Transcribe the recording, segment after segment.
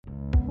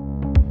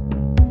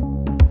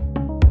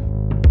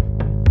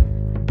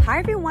Hi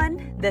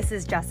everyone, this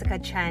is Jessica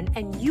Chen,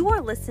 and you are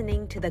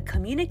listening to the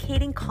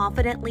Communicating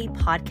Confidently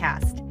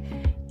podcast.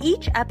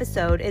 Each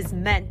episode is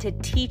meant to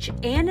teach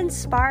and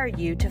inspire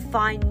you to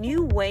find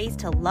new ways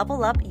to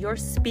level up your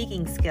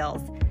speaking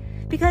skills.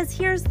 Because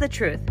here's the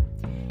truth,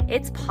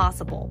 it's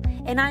possible,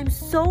 and I'm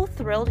so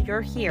thrilled you're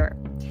here.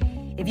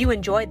 If you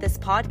enjoyed this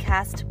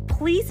podcast,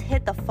 please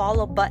hit the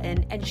follow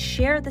button and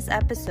share this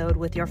episode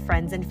with your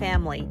friends and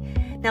family.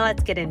 Now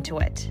let's get into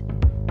it.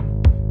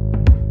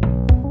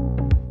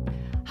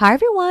 Hi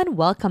everyone,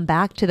 welcome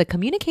back to the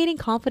Communicating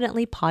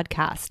Confidently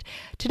podcast.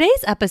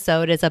 Today's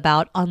episode is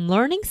about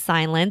unlearning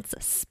silence,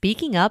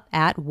 speaking up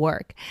at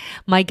work.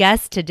 My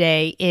guest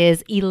today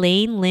is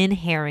Elaine Lynn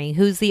Herring,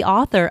 who's the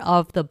author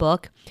of the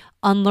book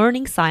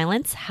Unlearning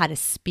Silence, How to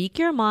Speak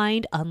Your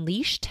Mind,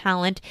 Unleash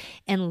Talent,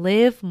 and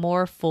Live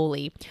More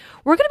Fully.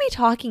 We're going to be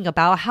talking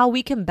about how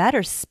we can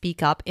better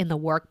speak up in the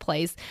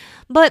workplace,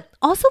 but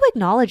also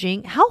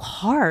acknowledging how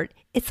hard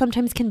it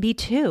sometimes can be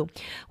too,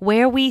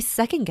 where we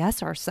second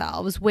guess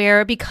ourselves,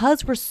 where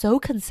because we're so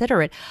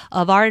considerate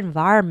of our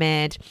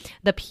environment,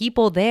 the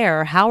people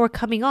there, how we're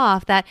coming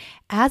off, that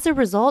as a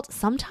result,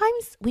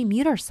 sometimes we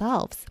mute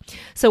ourselves.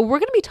 So we're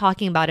going to be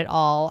talking about it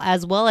all,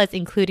 as well as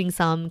including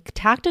some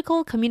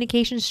tactical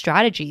communication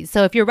strategies.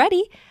 So if you're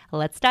ready,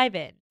 let's dive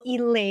in.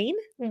 Elaine,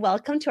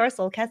 welcome to our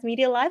Soulcast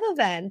Media Live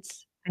event.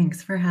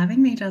 Thanks for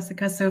having me,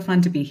 Jessica. So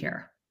fun to be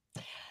here.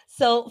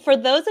 So for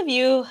those of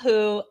you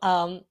who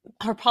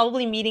are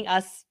probably meeting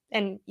us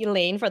and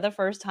Elaine for the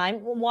first time,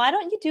 why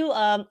don't you do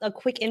a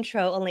quick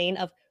intro, Elaine,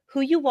 of who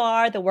you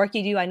are, the work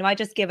you do? I know I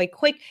just gave a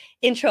quick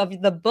intro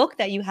of the book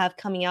that you have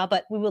coming out,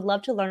 but we would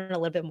love to learn a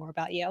little bit more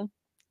about you.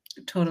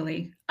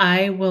 Totally.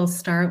 I will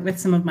start with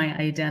some of my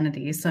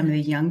identities. So I'm the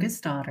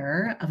youngest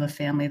daughter of a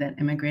family that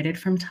immigrated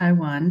from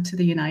Taiwan to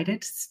the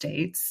United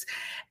States.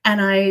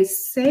 And I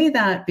say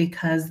that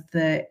because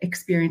the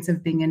experience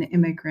of being an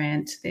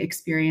immigrant, the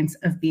experience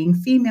of being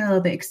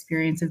female, the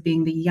experience of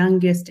being the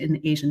youngest in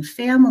the Asian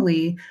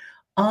family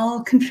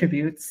all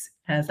contributes,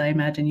 as I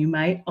imagine you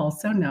might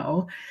also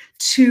know,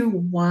 to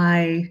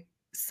why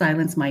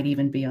silence might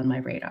even be on my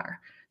radar.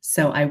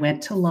 So I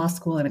went to law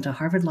school. I went to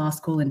Harvard Law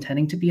School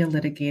intending to be a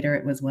litigator.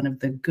 It was one of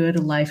the good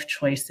life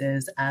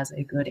choices as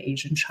a good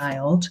Asian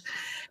child.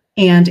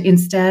 And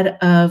instead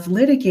of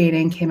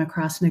litigating, came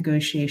across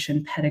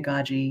negotiation,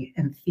 pedagogy,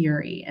 and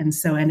theory. And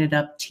so ended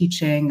up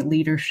teaching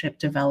leadership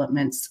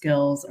development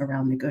skills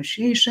around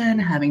negotiation,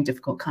 having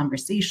difficult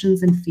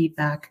conversations and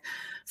feedback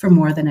for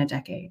more than a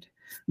decade.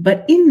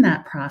 But in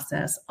that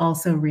process,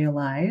 also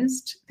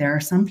realized there are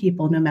some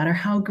people, no matter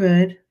how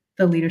good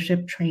the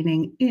leadership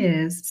training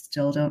is,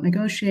 still don't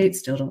negotiate,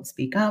 still don't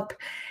speak up.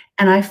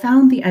 And I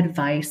found the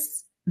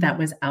advice that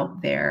was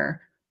out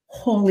there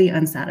wholly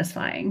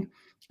unsatisfying.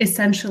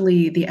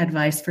 Essentially, the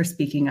advice for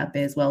speaking up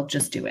is, well,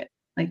 just do it.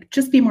 Like,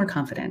 just be more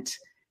confident.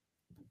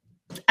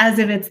 As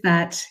if it's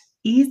that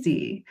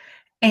easy.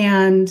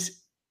 And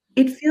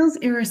it feels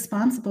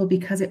irresponsible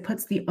because it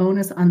puts the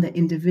onus on the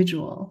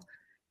individual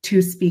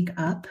to speak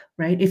up,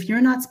 right? If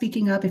you're not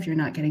speaking up, if you're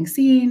not getting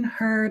seen,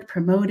 heard,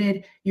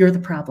 promoted, you're the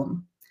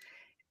problem.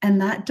 And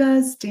that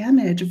does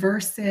damage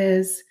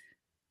versus,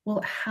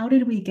 well, how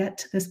did we get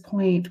to this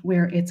point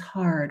where it's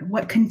hard?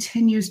 What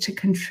continues to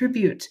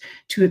contribute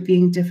to it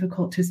being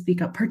difficult to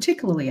speak up,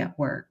 particularly at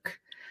work?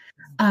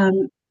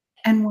 And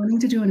wanting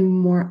to do a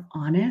more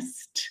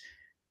honest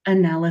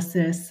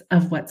analysis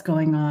of what's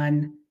going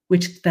on,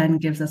 which then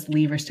gives us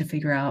levers to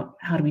figure out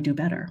how do we do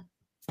better.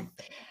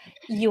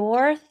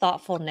 Your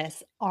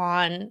thoughtfulness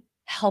on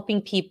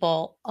helping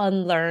people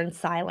unlearn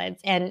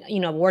silence. And,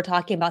 we're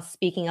talking about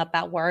speaking up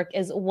at work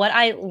is what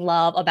I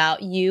love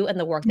about you and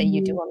the work that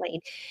you do,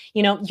 Elaine.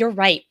 You're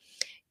right.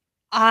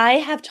 I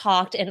have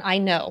talked and I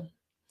know,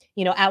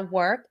 at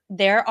work,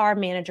 there are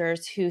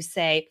managers who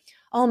say,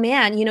 oh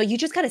man, you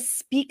just got to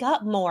speak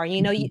up more.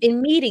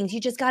 In meetings, you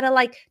just got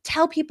to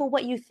tell people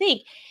what you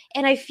think.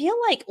 And I feel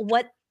like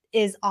what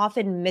is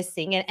often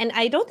missing, and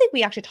I don't think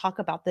we actually talk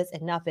about this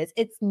enough, is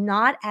it's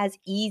not as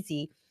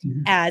easy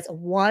as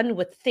one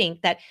would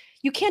think, that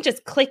you can't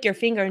just click your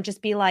finger and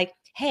just be like,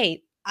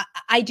 hey,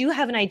 I do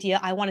have an idea.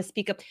 I want to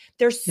speak up.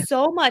 There's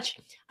so much.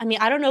 I mean,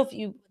 I don't know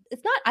if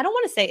I don't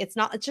want to say it's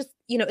not, it's just,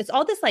 it's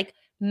all this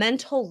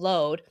mental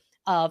load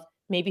of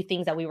maybe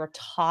things that we were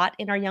taught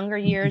in our younger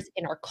years,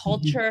 in our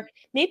culture.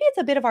 Maybe it's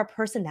a bit of our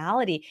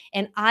personality.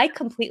 And I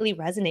completely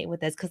resonate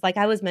with this because like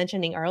I was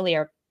mentioning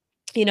earlier,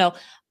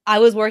 I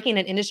was working in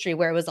an industry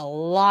where it was a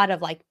lot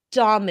of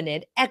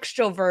dominant,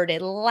 extroverted,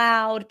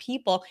 loud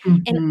people.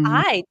 And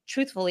I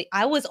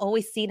was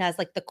always seen as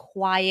the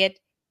quiet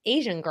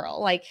Asian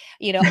girl. I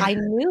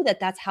knew that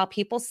that's how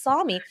people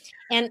saw me.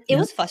 And it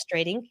was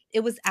frustrating.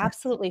 It was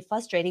absolutely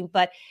frustrating,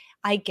 but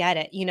I get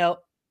it.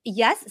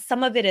 Yes,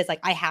 some of it is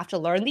I have to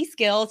learn these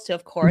skills to,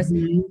 of course,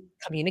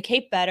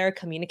 communicate better,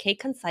 communicate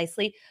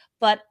concisely.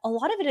 But a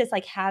lot of it is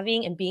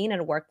having and being in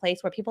a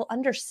workplace where people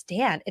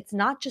understand it's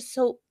not just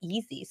so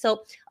easy.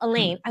 So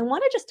Elaine, I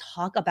want to just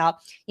talk about,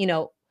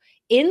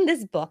 in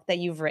this book that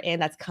you've written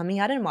that's coming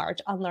out in March,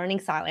 Unlearning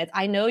Silence,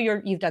 I know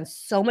you've done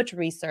so much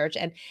research,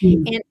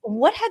 Mm, and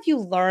what have you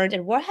learned,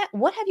 and what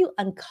have you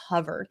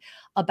uncovered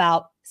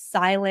about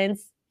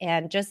silence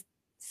and just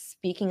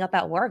speaking up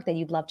at work that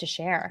you'd love to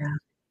share? yeah.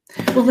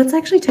 Well, let's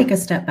actually take a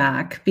step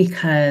back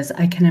because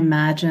I can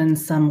imagine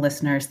some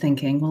listeners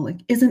thinking, well,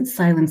 like, isn't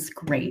silence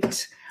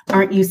great?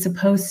 Aren't you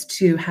supposed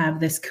to have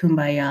this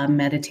kumbaya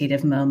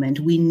meditative moment?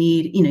 We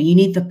need, you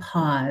need the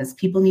pause.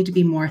 People need to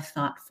be more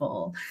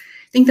thoughtful.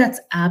 I think that's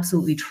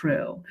absolutely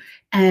true.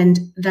 And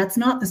that's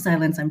not the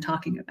silence I'm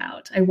talking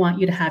about. I want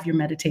you to have your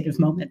meditative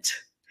moment.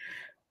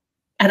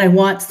 And I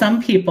want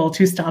some people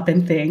to stop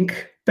and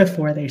think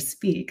before they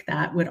speak.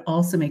 That would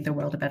also make the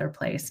world a better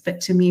place. But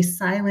to me,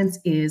 silence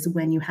is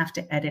when you have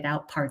to edit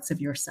out parts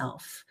of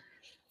yourself,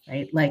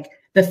 right? Like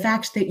the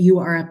fact that you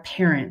are a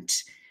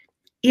parent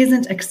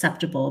isn't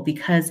acceptable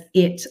because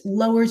it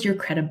lowers your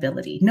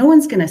credibility. No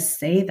one's going to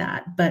say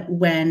that. But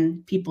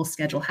when people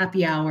schedule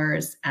happy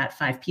hours at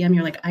 5 p.m.,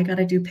 you're like, I got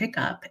to do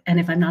pickup. And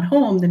if I'm not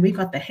home, then we've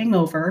got the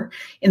hangover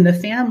in the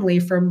family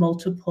for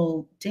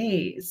multiple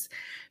days.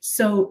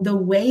 So the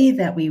way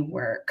that we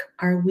work,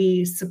 are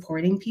we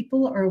supporting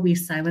people or are we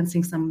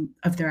silencing some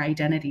of their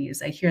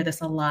identities? I hear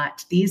this a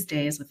lot these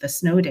days with the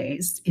snow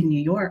days in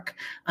New York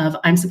of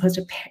I'm supposed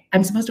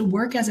to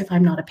work as if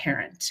I'm not a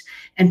parent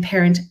and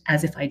parent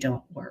as if I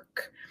don't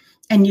work.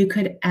 And you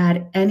could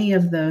add any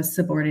of those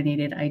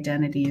subordinated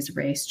identities,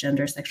 race,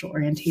 gender, sexual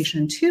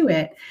orientation to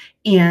it.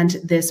 And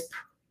this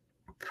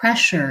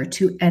pressure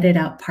to edit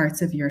out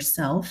parts of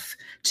yourself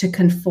to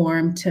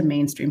conform to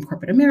mainstream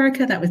corporate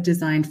America that was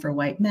designed for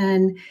white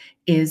men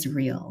is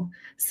real.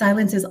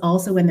 Silence is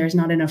also when there's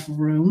not enough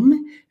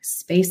room,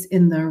 space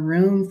in the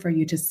room for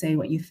you to say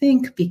what you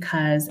think,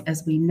 because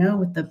as we know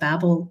with the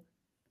Babel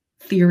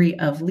theory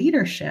of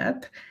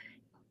leadership,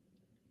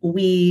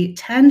 we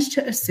tend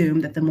to assume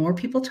that the more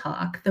people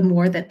talk, the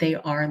more that they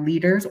are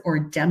leaders or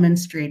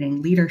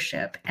demonstrating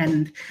leadership.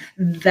 And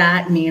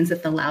that means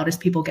that the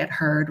loudest people get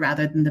heard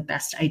rather than the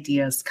best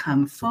ideas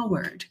come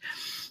forward.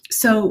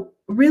 So,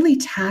 really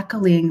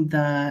tackling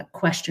the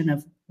question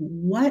of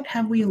what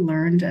have we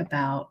learned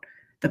about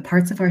the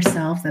parts of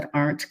ourselves that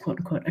aren't quote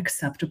unquote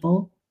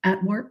acceptable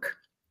at work?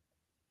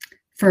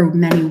 For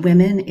many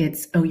women,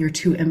 it's, oh, you're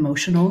too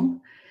emotional.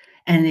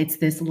 And it's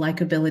this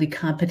likability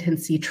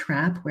competency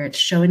trap where it's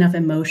show enough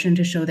emotion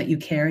to show that you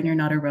care and you're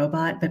not a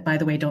robot. But by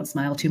the way, don't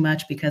smile too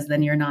much because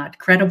then you're not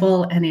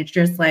credible. And it's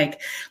just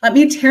like, let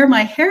me tear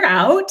my hair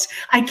out.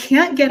 I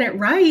can't get it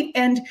right.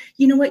 And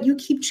you know what? You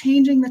keep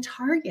changing the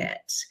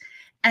target.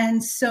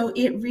 And so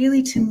it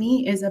really, to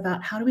me, is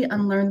about how do we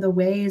unlearn the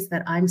ways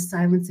that I'm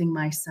silencing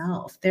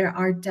myself? There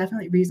are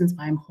definitely reasons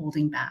why I'm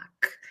holding back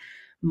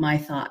my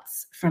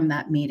thoughts from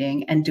that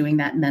meeting and doing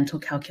that mental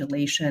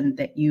calculation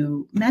that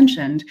you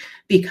mentioned.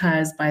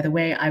 Because, by the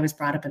way, I was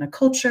brought up in a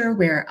culture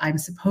where I'm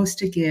supposed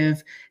to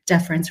give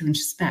deference and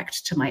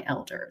respect to my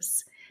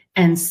elders.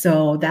 And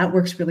so that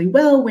works really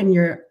well when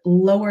you're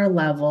lower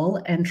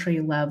level, entry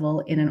level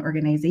in an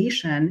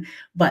organization,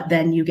 but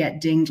then you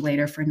get dinged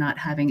later for not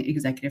having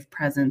executive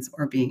presence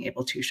or being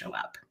able to show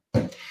up.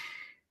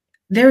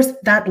 There's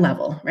that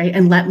level, right?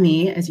 And let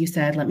me, as you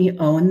said, let me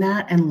own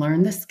that and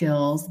learn the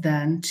skills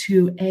then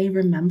to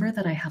remember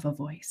that I have a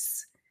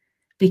voice.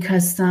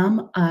 Because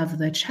some of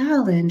the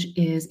challenge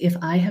is if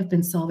I have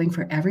been solving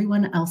for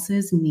everyone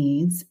else's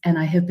needs and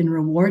I have been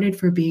rewarded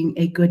for being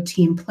a good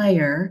team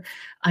player,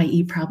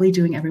 i.e., probably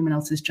doing everyone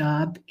else's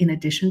job in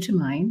addition to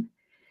mine,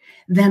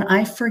 then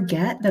I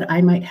forget that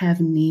I might have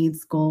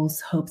needs,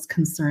 goals, hopes,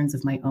 concerns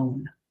of my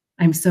own.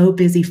 I'm so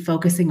busy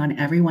focusing on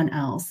everyone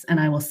else. And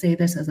I will say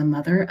this as a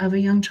mother of a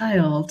young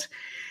child,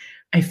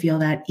 I feel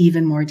that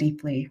even more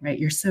deeply, right?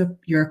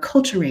 You're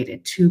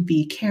acculturated to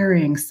be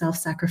caring,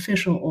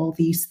 self-sacrificial, all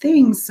these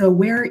things. So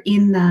where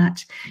in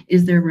that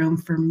is there room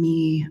for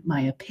me,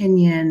 my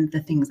opinion, the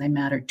things I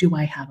matter? Do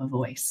I have a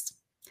voice?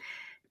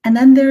 And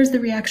then there's the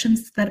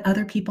reactions that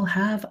other people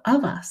have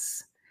of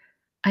us.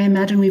 I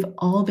imagine we've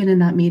all been in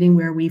that meeting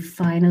where we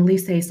finally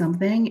say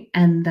something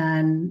and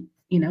then,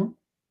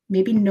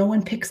 maybe no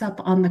one picks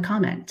up on the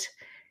comment.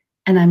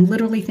 And I'm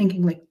literally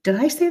thinking like, did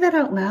I say that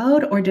out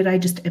loud or did I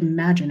just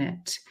imagine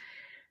it?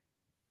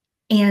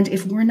 And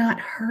if we're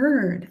not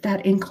heard,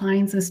 that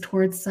inclines us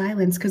towards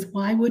silence, because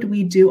why would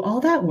we do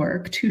all that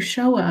work to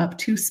show up,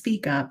 to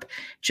speak up,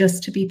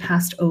 just to be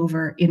passed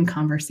over in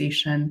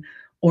conversation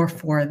or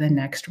for the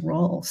next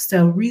role?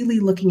 So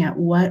really looking at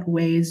what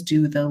ways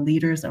do the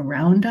leaders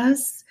around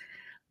us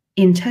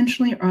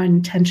intentionally or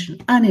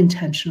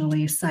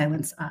unintentionally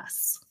silence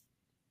us.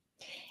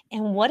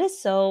 And what is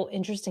so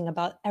interesting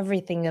about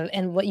everything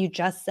and what you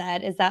just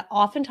said is that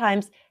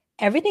oftentimes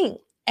everything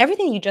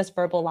everything you just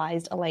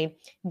verbalized, Elaine,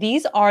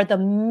 these are the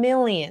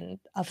million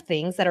of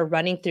things that are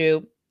running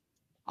through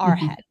our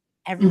Mhm, head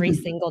every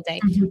mhm, single day.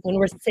 mhm. When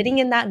we're sitting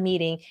in that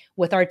meeting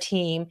with our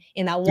team,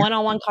 in that Yeah,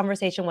 one-on-one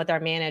conversation with our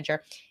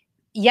manager,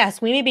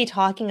 yes, we may be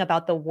talking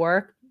about the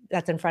work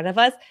that's in front of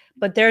us,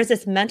 but there's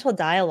this mental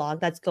dialogue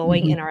that's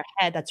going mhm, in our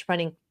head that's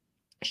running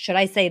should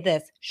I say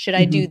this? Should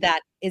I do Mhm.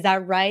 that? Is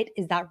that right?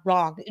 Is that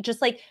wrong?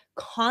 Just like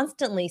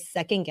constantly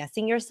second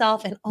guessing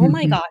yourself. And oh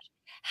my Mhm. gosh,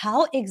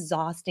 how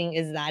exhausting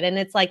is that? And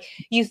it's like,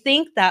 you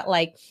think that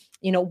like,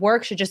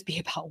 work should just be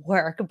about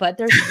work, but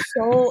there's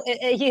so,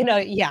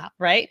 yeah,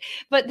 right.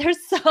 But there's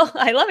so,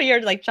 I love it.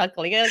 You're like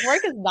chuckling. Like,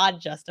 work is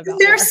not just about work.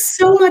 There's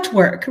so much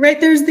work,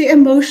 right? There's the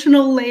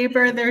emotional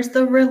labor, there's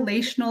the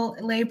relational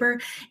labor,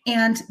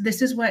 and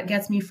this is what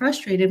gets me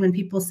frustrated when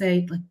people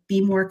say, like, "Be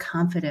more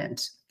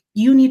confident.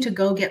 You need to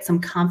go get some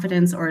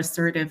confidence or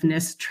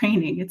assertiveness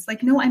training." It's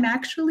like, no,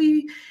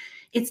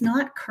 it's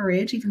not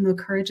courage, even though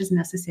courage is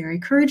necessary.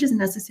 Courage is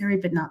necessary,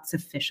 but not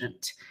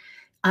sufficient.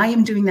 I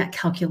am doing that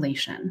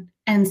calculation,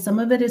 and some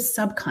of it is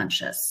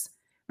subconscious,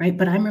 right?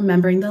 But I'm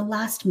remembering the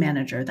last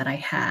manager that I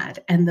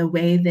had and the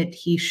way that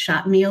he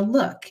shot me a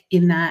look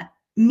in that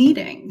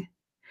meeting,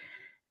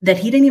 that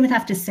he didn't even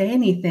have to say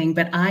anything,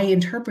 but I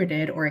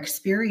interpreted or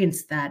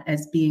experienced that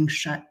as being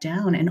shut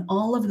down. And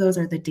all of those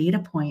are the data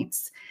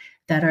points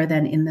that are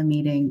then in the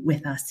meeting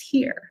with us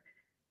here.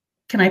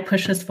 Can I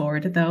push us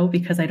forward though?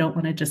 Because I don't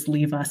want to just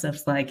leave us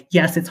as like,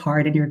 yes, it's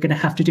hard and you're going to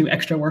have to do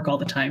extra work all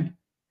the time.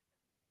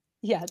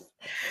 Yes.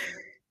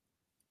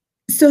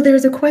 So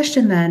there's a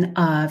question then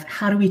of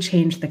how do we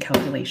change the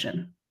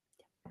calculation?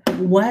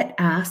 What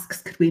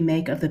asks could we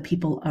make of the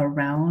people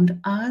around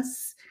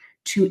us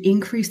to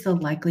increase the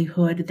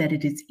likelihood that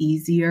it is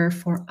easier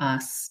for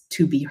us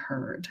to be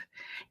heard?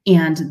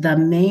 And the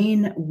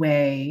main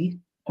way,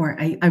 or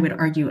I would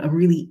argue a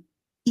really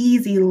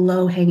easy,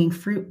 low hanging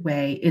fruit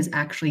way, is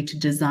actually to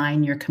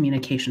design your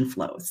communication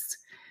flows.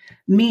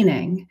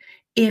 Meaning,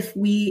 if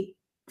we,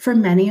 for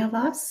many of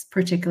us,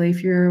 particularly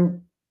if you're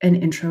an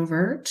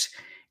introvert,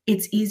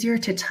 it's easier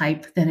to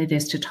type than it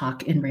is to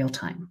talk in real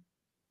time.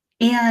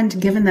 And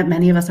given that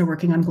many of us are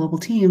working on global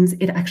teams,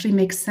 it actually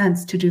makes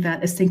sense to do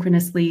that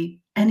asynchronously,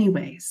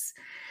 anyways.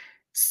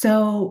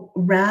 So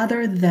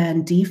rather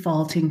than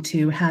defaulting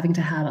to having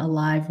to have a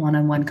live one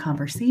on one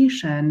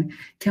conversation,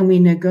 can we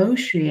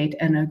negotiate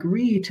and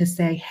agree to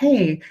say,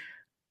 hey,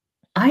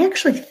 I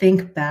actually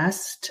think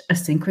best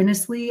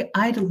asynchronously.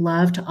 I'd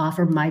love to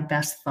offer my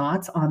best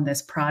thoughts on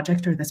this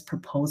project or this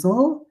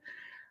proposal.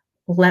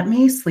 Let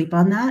me sleep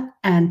on that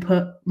and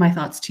put my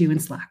thoughts to you in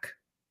Slack.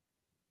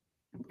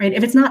 Right?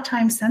 If it's not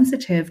time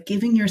sensitive,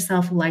 giving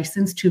yourself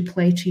license to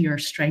play to your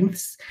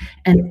strengths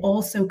and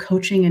also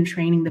coaching and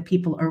training the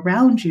people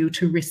around you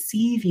to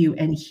receive you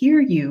and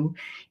hear you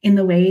in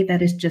the way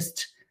that is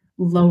just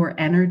lower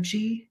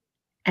energy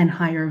and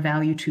higher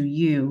value to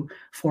you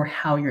for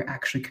how you're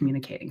actually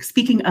communicating.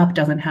 Speaking up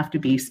doesn't have to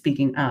be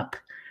speaking up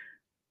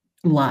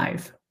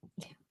live.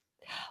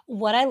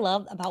 What I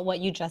love about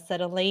what you just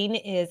said, Elaine,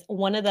 is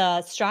one of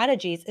the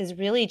strategies is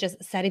really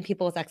just setting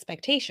people's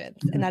expectations.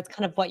 And Mhm. that's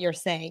kind of what you're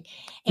saying.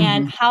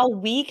 And Mhm. how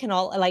we can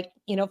all like,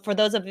 for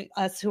those of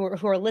us who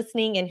are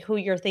listening and who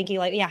you're thinking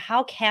like, yeah,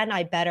 how can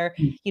I better,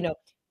 Mhm. you know,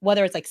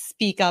 whether it's like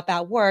speak up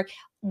at work,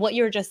 what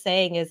you're just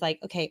saying is like,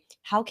 okay,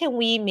 how can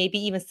we maybe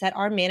even set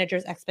our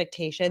managers'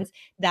 expectations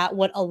that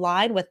would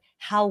align with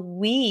how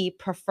we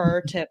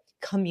prefer to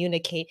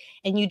communicate?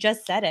 And you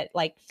just said it,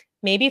 like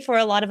maybe for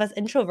a lot of us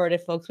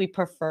introverted folks, we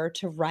prefer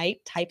to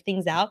write, type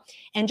things out,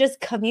 and just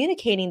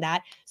communicating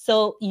that.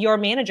 So your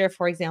manager,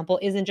 for example,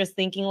 isn't just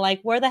thinking like,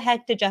 where the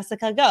heck did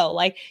Jessica go?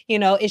 Like,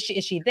 is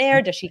she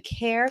there? Does she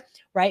care?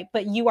 Right.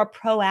 But you are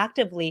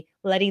proactively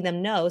letting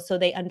them know so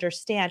they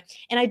understand.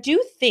 And I do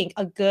think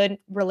a good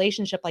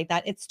relationship like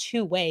that, it's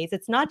two ways.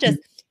 It's not just,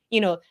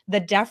 the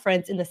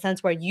deference in the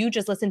sense where you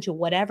just listen to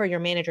whatever your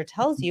manager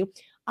tells you.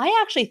 I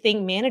actually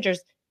think managers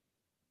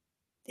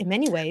in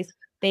many ways,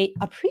 they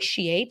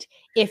appreciate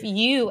if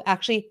you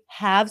actually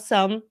have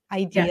some Yeah.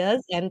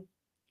 ideas and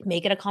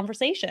make it a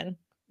conversation.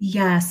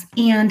 Yes,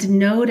 and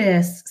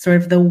notice sort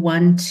of the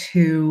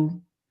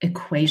 1-2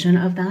 equation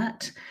of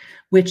that,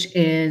 which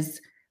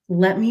is,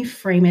 let me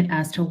frame it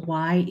as to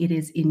why it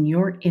is in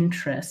your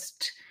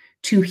interest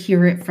to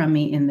hear it from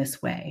me in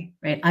this way,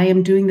 right? I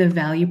am doing the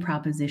value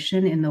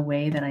proposition in the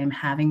way that I am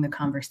having the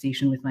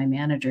conversation with my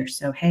manager.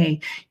 So, hey,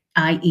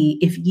 i.e.,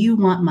 if you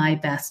want my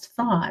best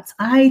thoughts,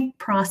 I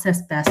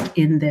process best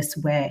in this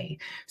way.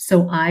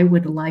 So I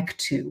would like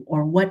to,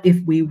 or what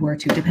if we were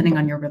to, depending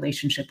on your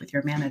relationship with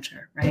your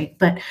manager, right?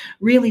 But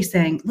really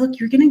saying, look,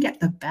 you're going to get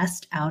the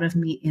best out of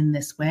me in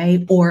this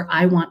way, or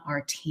I want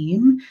our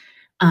team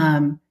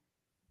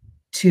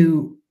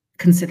to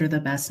consider the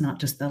best, not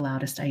just the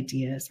loudest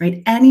ideas,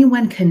 right?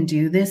 Anyone can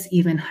do this,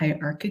 even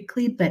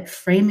hierarchically, but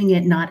framing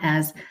it not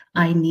as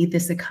I need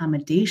this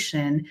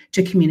accommodation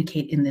to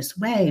communicate in this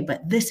way,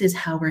 but this is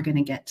how we're going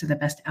to get to the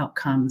best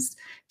outcomes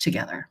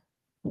together.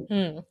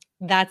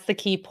 That's the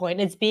key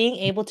point. It's being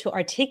able to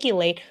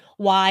articulate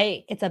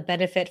why it's a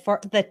benefit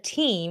for the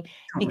team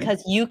Totally.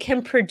 because you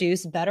can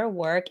produce better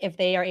work if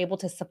they are able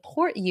to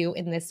support you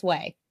in this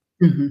way.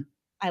 Mhm.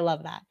 I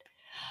love that.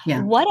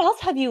 Yeah. What else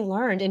have you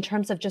learned in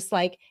terms of just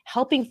like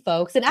helping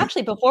folks? And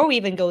actually, before we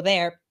even go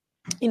there,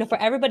 for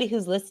everybody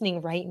who's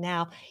listening right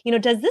now,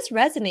 does this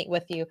resonate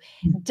with you?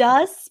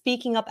 Does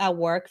speaking up at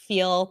work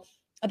feel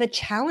a bit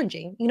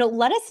challenging,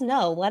 let us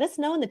know. Let us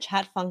know in the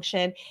chat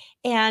function.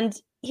 And,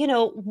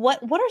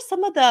 what are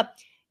some of the,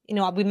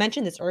 we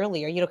mentioned this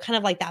earlier, kind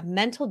of like that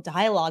mental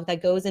dialogue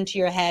that goes into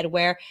your head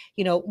where,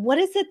 what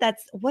is it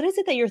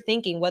that you're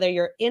thinking, whether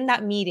you're in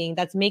that meeting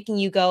that's making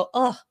you go,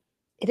 oh,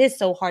 it is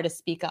so hard to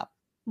speak up.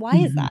 Why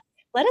is Mhm. that?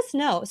 Let us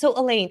know. So,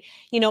 Elaine,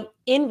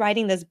 in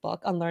writing this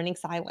book, Unlearning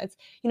Silence,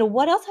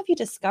 what else have you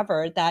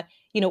discovered that,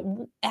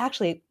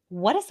 actually,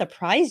 what has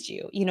surprised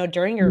you,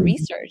 during your Mhm.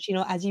 research,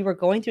 as you were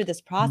going through this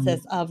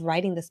process of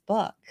writing this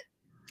book?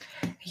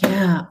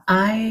 Yeah,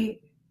 I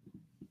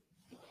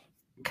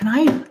can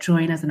I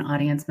join as an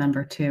audience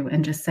member too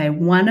and just say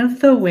one of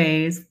the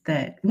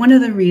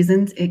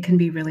reasons it can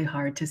be really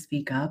hard to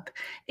speak up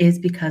is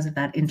because of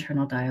that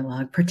internal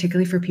dialogue,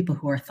 particularly for people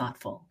who are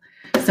thoughtful.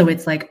 So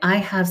it's like, I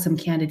have some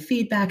candid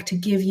feedback to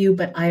give you,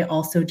 but I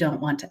also don't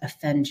want to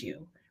offend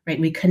you, right?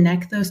 We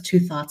connect those two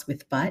thoughts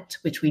with but,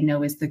 which we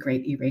know is the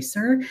great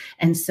eraser.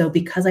 And so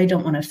because I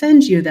don't want to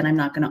offend you, then I'm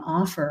not going to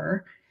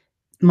offer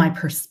my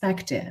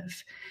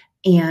perspective.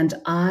 And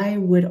I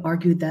would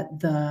argue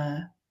that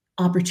the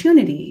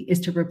opportunity is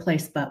to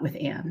replace but with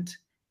and,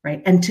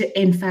 right? And to,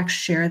 in fact,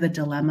 share the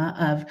dilemma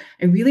of,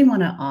 I really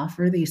want to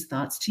offer these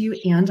thoughts to you,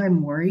 and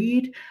I'm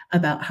worried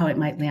about how it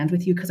might land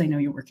with you because I know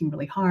you're working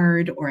really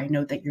hard, or I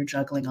know that you're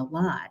juggling a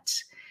lot.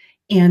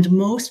 And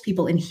most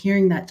people, in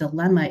hearing that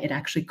dilemma, it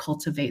actually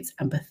cultivates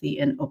empathy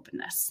and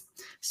openness.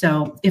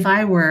 So if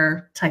I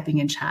were typing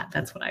in chat,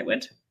 that's what I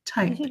would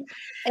type.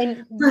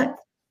 And But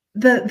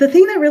the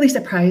thing that really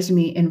surprised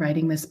me in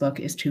writing this book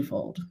is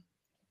twofold.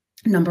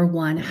 Number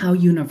one, how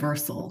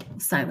universal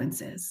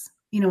silence is.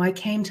 I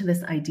came to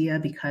this idea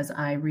because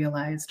I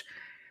realized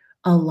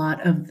a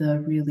lot of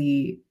the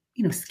really,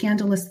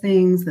 scandalous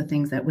things, the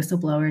things that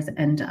whistleblowers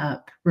end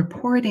up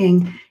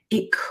reporting,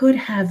 it could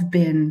have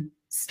been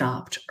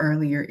stopped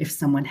earlier if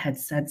someone had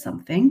said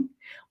something,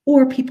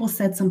 or people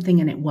said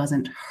something and it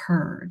wasn't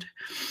heard.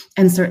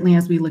 And certainly,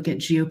 as we look at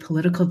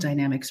geopolitical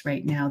dynamics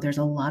right now, there's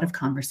a lot of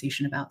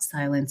conversation about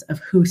silence, of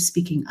who's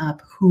speaking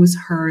up, who's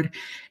heard,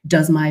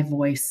 does my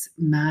voice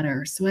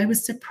matter? So I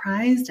was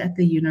surprised at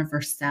the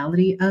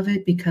universality of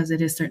it, because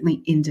it is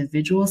certainly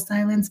individual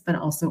silence, but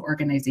also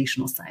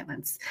organizational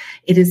silence.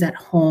 It is at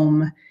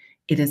home,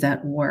 it is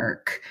at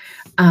work.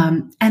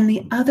 And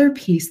the other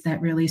piece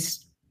that really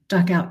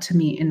stuck out to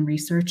me in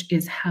research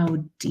is how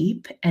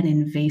deep and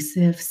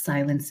invasive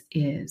silence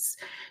is.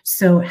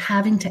 So,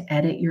 having to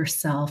edit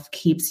yourself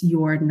keeps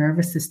your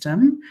nervous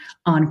system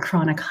on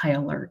chronic high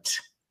alert,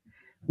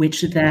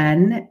 which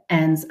then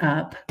ends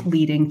up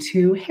leading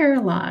to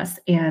hair loss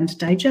and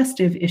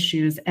digestive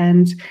issues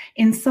and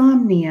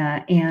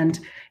insomnia. And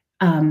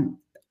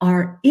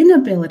our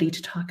inability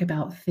to talk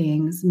about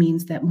things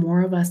means that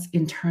more of us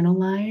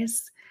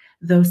internalize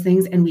those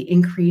things, and we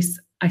increase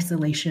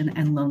isolation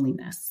and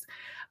loneliness,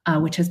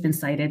 which has been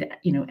cited,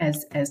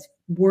 as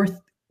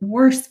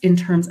worse in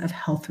terms of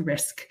health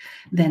risk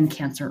than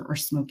cancer or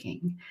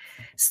smoking.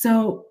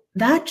 So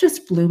that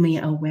just blew me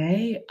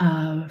away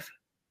of,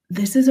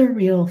 this is a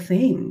real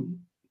thing.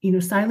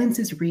 Silence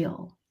is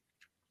real,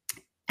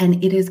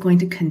 and it is going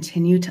to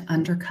continue to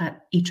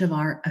undercut each of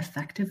our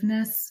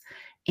effectiveness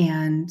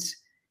and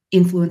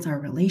influence our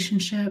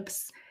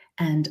relationships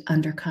and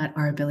undercut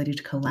our ability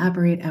to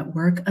collaborate at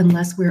work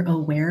unless we're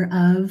aware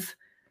of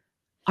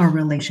our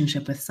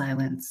relationship with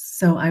silence.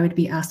 So I would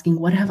be asking,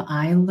 what have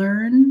I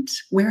learned?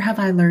 Where have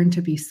I learned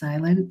to be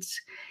silent?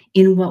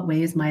 In what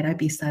ways might I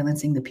be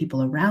silencing the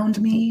people around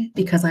me?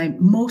 Because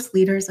most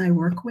leaders I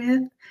work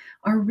with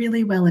are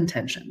really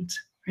well-intentioned,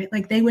 right?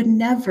 Like, they would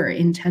never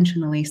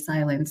intentionally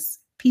silence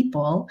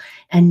people,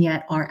 and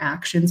yet our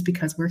actions,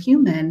 because we're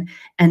human,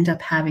 end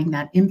up having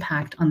that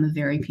impact on the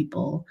very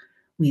people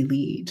we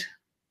lead.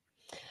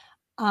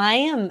 I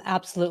am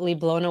absolutely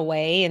blown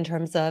away in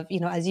terms of,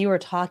 as you were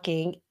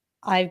talking,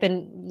 I've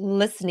been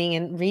listening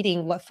and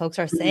reading what folks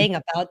are Mhm. saying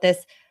about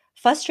this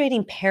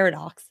frustrating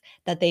paradox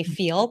that they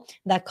feel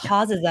that Yeah.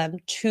 causes them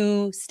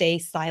to stay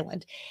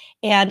silent.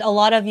 And a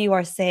lot of you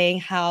are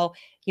saying how,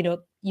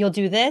 you'll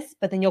do this,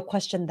 but then you'll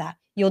question that.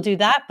 You'll do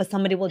that, but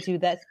somebody will do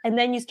this. And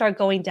then you start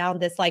going down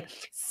this like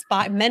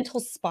mental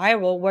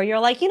spiral where you're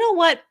like, you know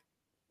what?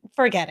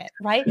 Forget it,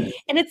 right?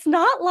 And it's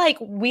not like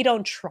we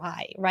don't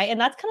try, right? And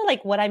that's kinda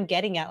like what I'm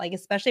getting at, like,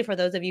 especially for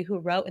those of you who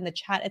wrote in the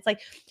chat, it's like,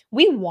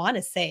 we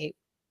wanna say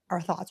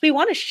our thoughts, we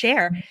wanna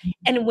share,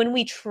 and when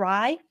we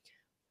try,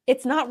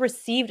 it's not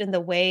received in the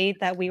way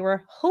that we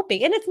were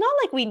hoping, and it's not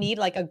like we need,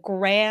 like, a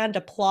grand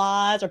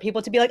applause or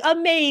people to be like,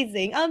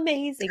 "Amazing,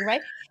 amazing,"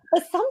 right?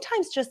 But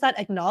sometimes just that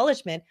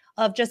acknowledgement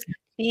of just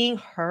being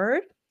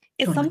heard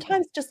is Totally.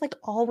 sometimes just, like,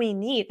 all we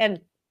need,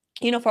 and,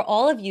 for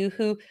all of you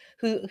who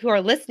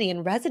are listening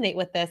and resonate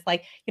with this,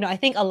 like, I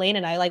think Elaine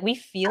and I, like, we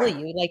feel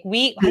you, like,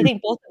 I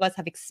think both of us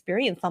have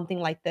experienced something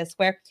like this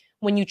where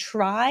when you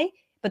try,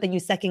 but then you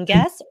second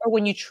guess, or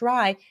when you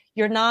try,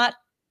 you're not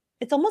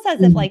it's almost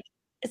as if, Mhm. like,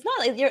 it's not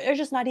like you're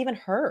just not even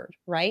heard,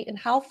 right? And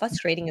how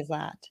frustrating is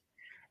that?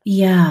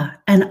 Yeah,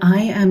 and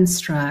I am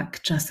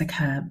struck,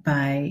 Jessica,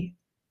 by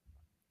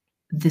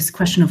this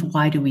question of,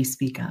 why do we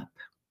speak up?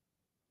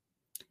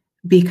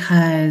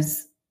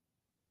 because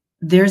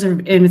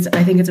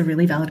I think it's a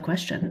really valid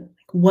question.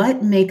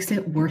 What makes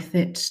it worth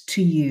it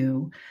to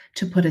you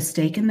to put a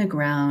stake in the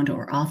ground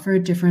or offer a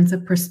difference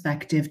of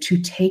perspective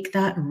to take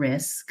that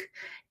risk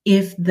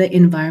if the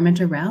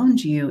environment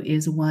around you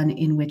is one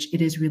in which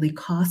it is really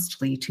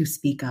costly to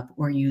speak up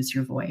or use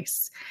your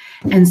voice?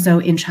 And so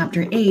in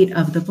chapter 8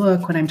 of the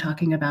book, when I'm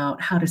talking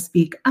about how to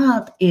speak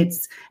up,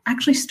 it's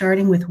actually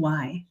starting with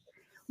why.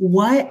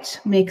 What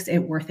makes it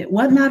worth it?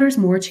 What matters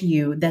more to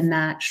you than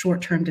that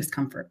short-term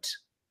discomfort?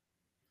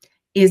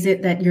 Is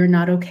it that you're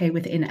not okay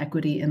with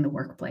inequity in the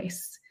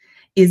workplace?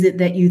 Is it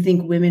that you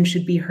think women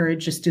should be heard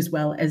just as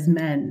well as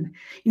men?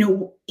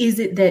 Is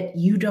it that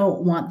you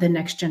don't want the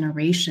next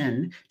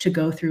generation to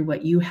go through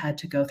what you had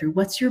to go through?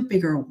 What's your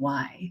bigger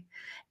why?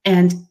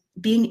 And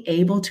being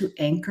able to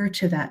anchor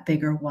to that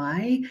bigger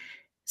why,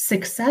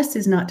 success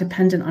is not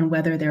dependent on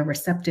whether they're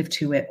receptive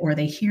to it or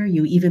they hear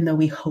you, even though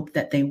we hope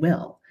that they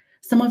will.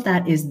 Some of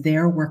that is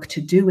their work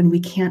to do, and we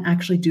can't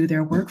actually do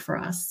their work for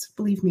us.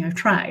 Believe me, I've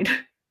tried.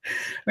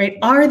 Right?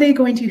 Are they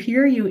going to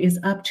hear you is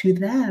up to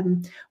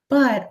them,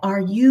 but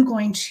are you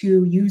going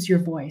to use your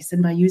voice?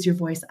 And by use your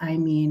voice, I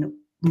mean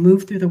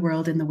move through the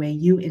world in the way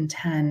you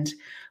intend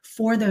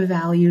for the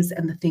values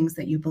and the things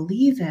that you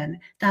believe in.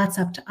 That's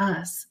up to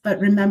us.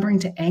 But remembering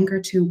to anchor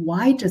to,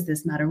 why does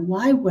this matter?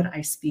 Why would I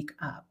speak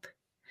up?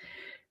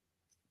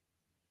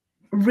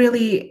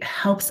 Really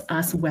helps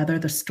us weather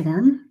the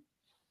storm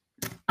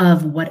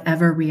of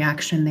whatever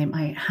reaction they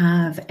might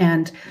have.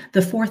 And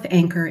the fourth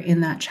anchor in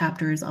that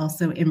chapter is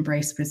also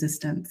embrace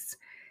resistance,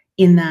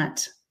 in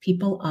that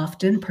people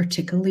often,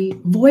 particularly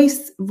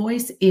voice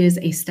is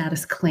a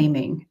status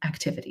claiming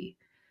activity,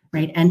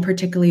 right? And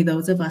particularly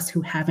those of us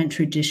who haven't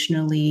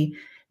traditionally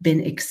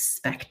been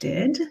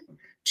expected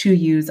to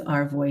use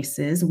our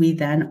voices, we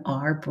then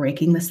are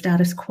breaking the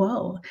status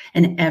quo.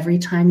 And every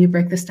time you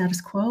break the status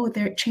quo,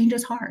 change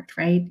is hard,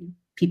 right?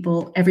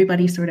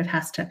 Everybody sort of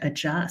has to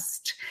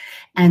adjust.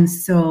 And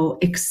so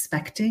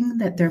expecting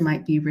that there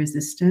might be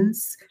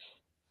resistance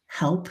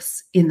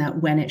helps, in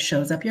that when it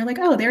shows up, you're like,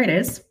 oh, there it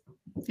is.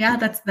 Yeah,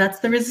 that's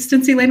the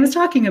resistance Elaine was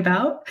talking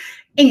about.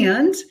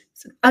 And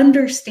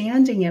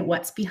understanding it,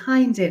 what's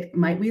behind it,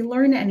 might we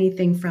learn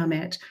anything from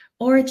it?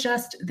 Or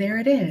just, there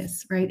it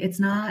is, right? It's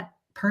not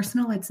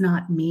personal, it's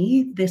not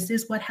me. This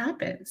is what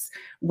happens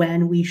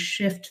when we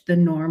shift the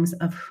norms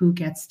of who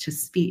gets to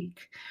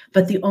speak.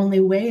 But the only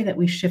way that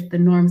we shift the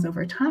norms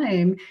over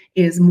time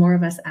is more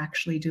of us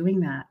actually doing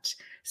that,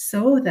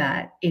 so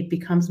that it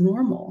becomes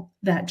normal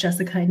that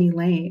Jessica and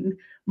Elaine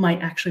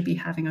might actually be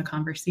having a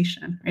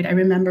conversation, right? I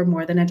remember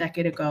more than a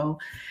decade ago,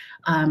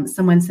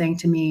 someone saying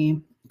to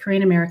me,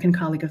 Korean American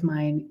colleague of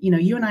mine,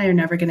 you and I are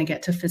never going to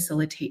get to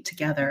facilitate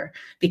together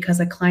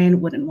because a client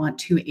wouldn't want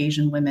two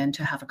Asian women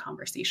to have a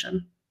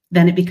conversation.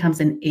 Then it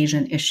becomes an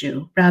Asian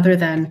issue rather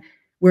than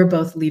we're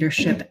both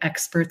leadership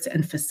experts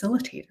and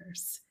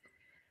facilitators.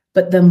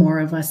 But the more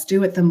of us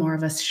do it, the more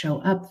of us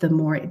show up, the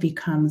more it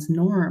becomes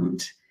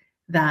normed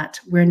that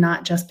we're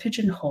not just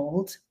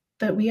pigeonholed,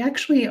 but we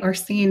actually are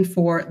seen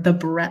for the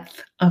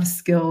breadth of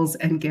skills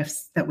and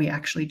gifts that we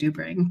actually do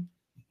bring.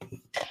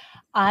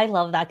 I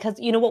love that because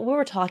what we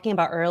were talking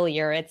about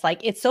earlier, it's like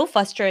it's so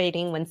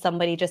frustrating when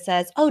somebody just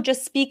says, "Oh,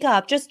 just speak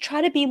up, just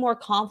try to be more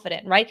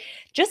confident," right?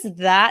 Just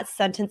that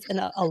sentence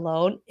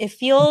alone, it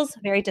feels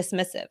very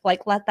dismissive.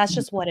 Like that's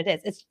just what it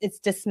is. It's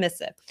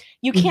dismissive.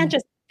 You can't Mhm.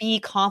 just be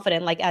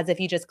confident like as if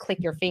you just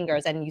click your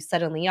fingers and you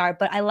suddenly are.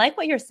 But I like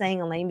what you're saying,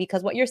 Elaine,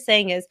 because what you're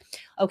saying is,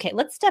 okay,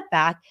 let's step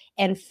back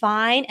and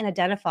find and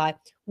identify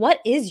what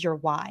is your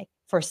why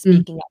for Mhm.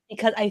 speaking up.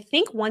 Because I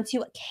think once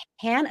you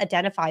can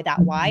identify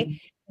that why, Mhm.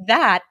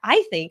 that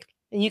I think,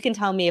 and you can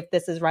tell me if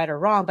this is right or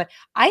wrong, but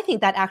I think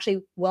that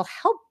actually will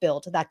help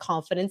build that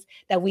confidence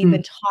that we've Mhm.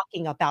 been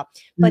talking about.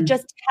 But Mhm.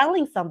 just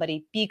telling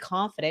somebody, be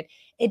confident,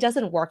 it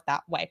doesn't work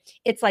that way.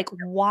 It's like,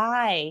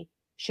 why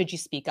should you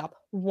speak up?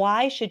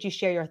 Why should you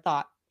share your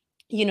thought?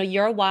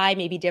 Your why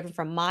may be different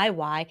from my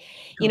why.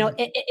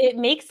 Totally. It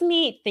makes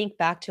me think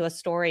back to a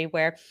story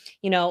where,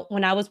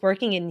 when I was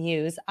working in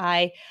news,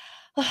 I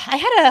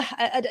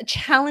had a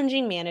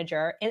challenging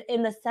manager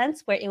in the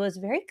sense where it was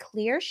very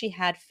clear she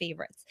had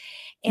favorites,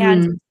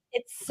 and Mm.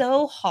 it's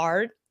so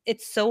hard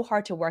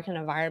to work in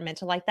an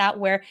environment like that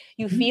where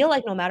you Mhm. feel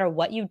like no matter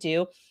what you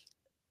do,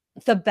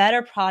 the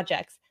better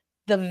projects,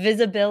 the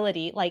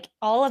visibility, like,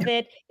 all of Yeah.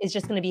 it is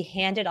just gonna be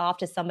handed off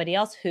to somebody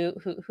else who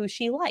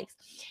she likes,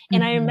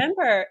 and I Mhm.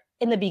 remember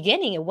in the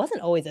beginning, it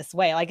wasn't always this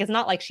way, like, it's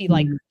not like she,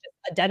 like, Mhm.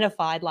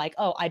 identified, like,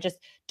 "Oh, I just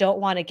don't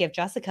wanna give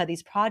Jessica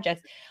these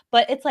projects,"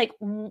 but it's like,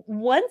 w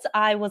once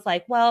I was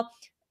like, "Well,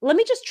 let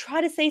me just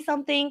try to say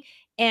something,"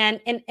 and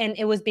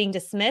it was being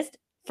dismissed,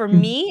 for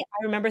Mhm. me,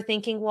 I remember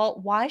thinking, "Well,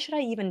 why should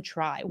I even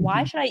try?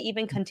 Why Mhm. should I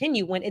even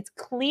continue when it's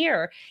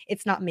clear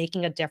it's not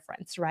making a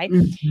difference," right?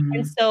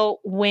 And Mhm.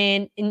 so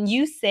when in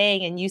you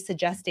saying and you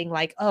suggesting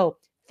like, "Oh,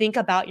 think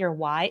about your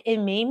why," it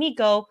made me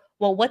go,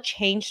 "Well, what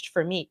changed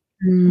for me?"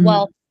 Mm.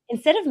 Well,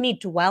 instead of me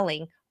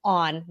dwelling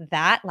on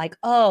that, like,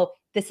 "Oh,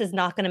 this is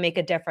not going to make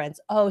a difference.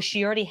 Oh,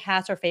 she already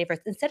has her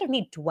favorites. Instead of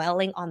me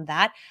dwelling on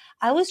that,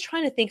 I was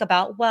trying to think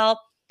about, well,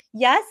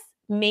 yes,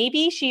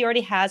 maybe she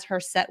already has her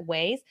set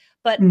ways,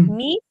 but Mm,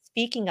 me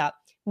speaking up,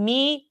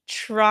 me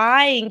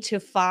trying to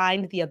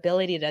find the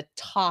ability to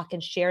talk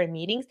and share in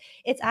meetings,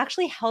 it's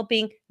actually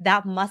helping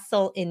that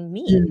muscle in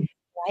me, mm,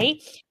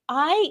 right?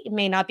 I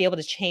may not be able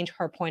to change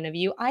her point of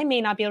view. I may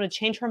not be able to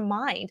change her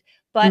mind,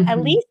 but at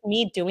mhm. least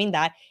me doing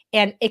that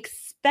and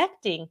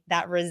expecting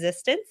that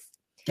resistance,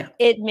 Yeah.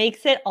 it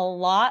makes it a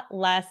lot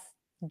less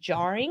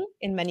jarring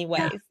in many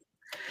Yeah. ways.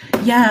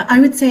 Yeah, I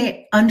would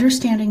say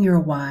understanding your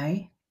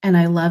why. And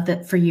I love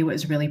that for you,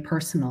 it's really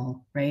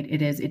personal, right?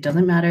 It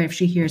doesn't matter if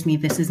she hears me.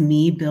 This is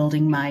me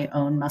building my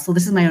own muscle.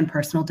 This is my own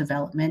personal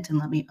development, and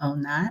let me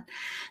own that.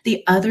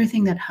 The other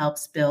thing that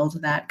helps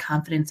build that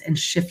confidence and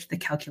shift the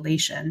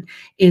calculation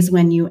is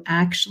when you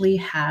actually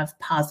have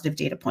positive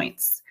data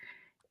points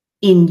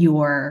in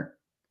your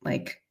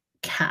like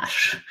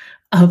cache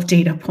of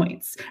data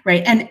points,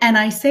 right? And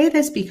I say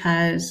this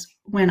because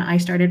when I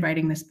started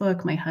writing this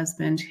book, my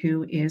husband,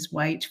 who is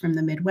white from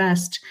the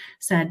Midwest,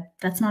 said,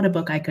 "That's not a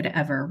book I could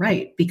ever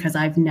write because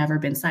I've never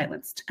been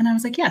silenced." And I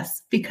was like,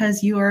 "Yes,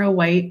 because you are a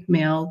white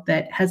male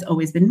that has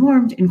always been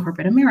normed in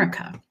corporate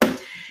America."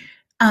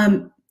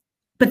 Um,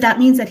 but that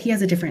means that he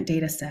has a different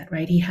data set,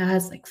 right? He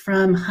has like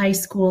from high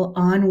school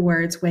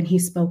onwards, when he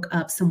spoke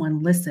up,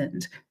 someone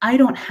listened. I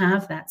don't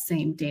have that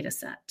same data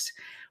set,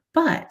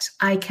 but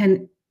I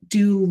can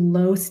do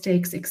low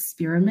stakes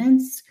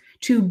experiments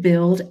to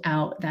build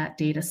out that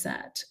data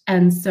set.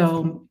 And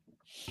so,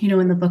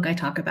 in the book, I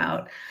talk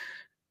about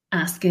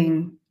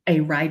asking a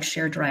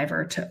rideshare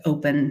driver to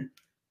open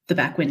the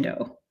back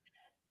window,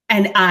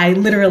 and I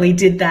literally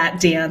did that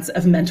dance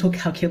of mental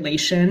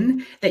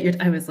calculation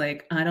I was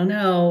like, I don't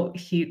know.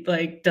 He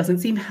like doesn't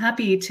seem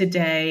happy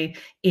today.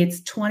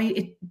 It's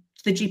 20,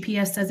 the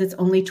GPS says it's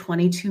only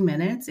 22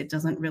 minutes. It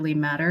doesn't really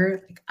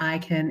matter. Like I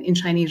can, in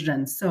Chinese,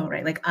 so,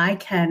 right? Like I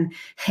can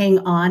hang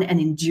on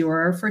and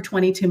endure for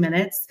 22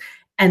 minutes.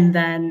 And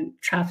then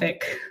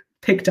traffic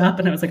picked up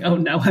and I was like, oh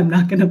no, I'm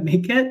not going to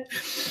make it.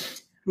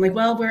 I'm like,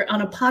 well, we're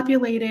on a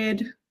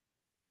populated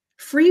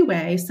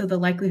freeway, so the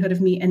likelihood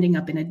of me ending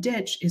up in a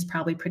ditch is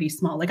probably pretty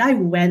small. Like I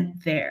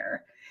went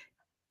there.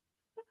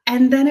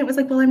 And then it was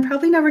like, well, I'm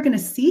probably never going to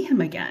see him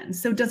again.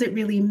 So does it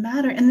really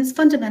matter? And this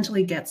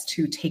fundamentally gets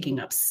to taking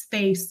up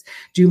space.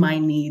 Do my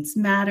needs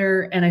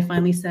matter? And I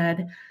finally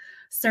said,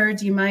 "Sir,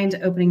 do you mind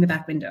opening the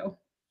back window?"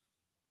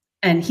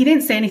 And he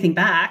didn't say anything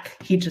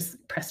back. He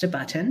just pressed a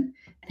button.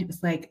 And it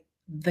was like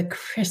the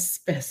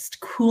crispest,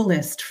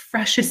 coolest,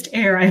 freshest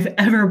air I've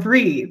ever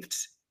breathed.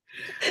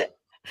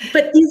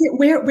 But is it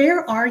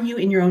where are you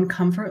in your own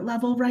comfort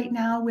level right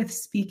now with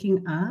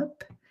speaking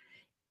up?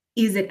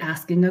 Is it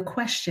asking a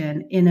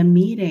question in a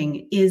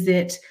meeting? Is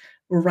it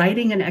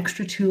writing an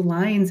extra 2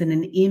 lines in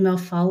an email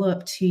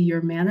follow-up to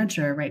your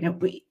manager right now?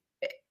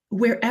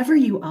 Wherever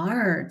you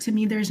are, to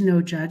me, there's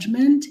no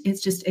judgment.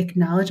 It's just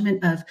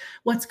acknowledgement of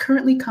what's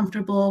currently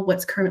comfortable,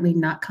 what's currently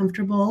not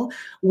comfortable.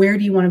 Where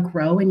do you want to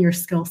grow in your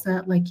skill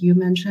set, like you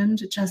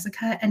mentioned,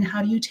 Jessica? And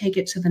how do you take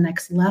it to the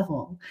next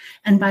level?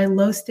 And by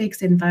low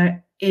stakes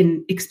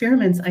in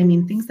experiments, I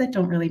mean things that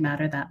don't really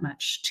matter that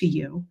much to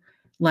you,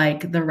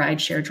 like the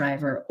rideshare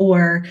driver,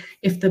 or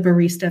if the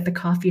barista at the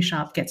coffee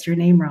shop gets your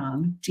name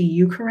wrong, do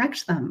you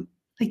correct them?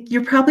 Like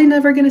you're probably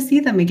never going to see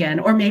them again.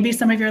 Or maybe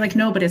some of you are like,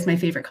 no, but it's my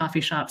favorite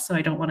coffee shop, so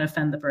I don't want to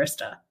offend the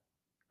barista,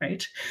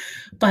 right?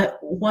 But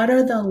what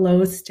are the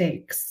low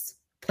stakes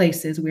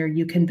places where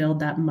you can build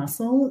that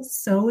muscle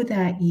so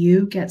that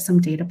you get some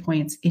data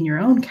points in your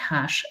own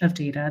cache of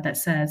data that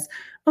says,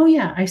 oh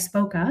yeah, I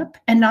spoke up.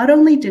 And not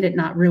only did it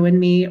not ruin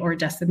me or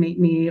decimate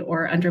me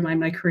or undermine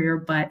my career,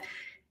 but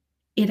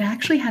it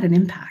actually had an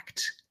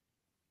impact.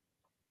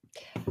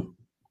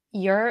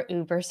 Your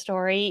Uber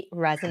story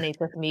resonates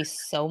with me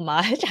so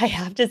much, I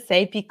have to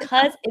say,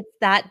 because it's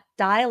that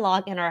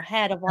dialogue in our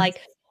head of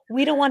like,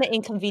 we don't want to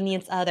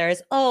inconvenience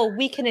others. Oh,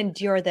 we can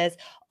endure this.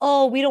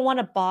 Oh, we don't want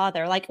to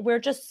bother. Like, we're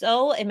just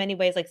so, in many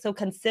ways, like so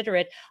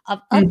considerate of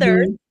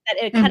others Mm-hmm.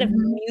 that it kind of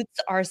Mm-hmm. mutes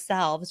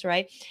ourselves,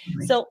 right?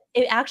 So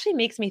it actually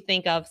makes me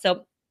think of,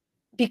 so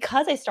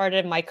because I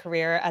started my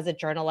career as a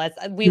journalist,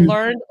 we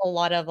learned a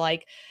lot of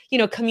like,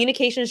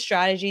 communication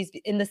strategies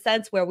in the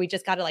sense where we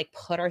just got to like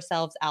put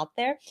ourselves out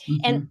there.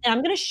 And, Mm-hmm. and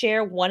I'm going to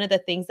share one of the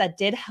things that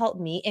did help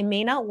me. It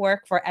may not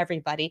work for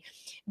everybody,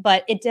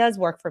 but it does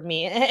work for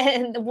me.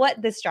 And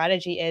what this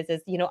strategy is,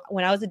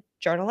 when I was a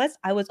journalist,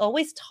 I was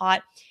always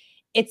taught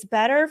it's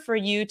better for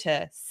you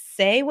to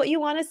say what you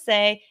want to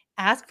say,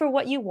 ask for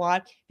what you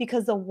want,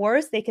 because the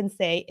worst they can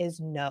say is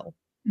no.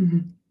 Mm-hmm.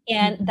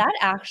 And that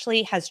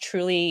actually has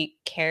truly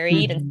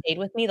carried and Mm-hmm. stayed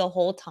with me the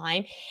whole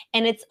time.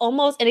 And it's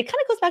almost, and it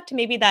kind of goes back to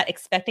maybe that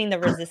expecting the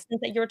resistance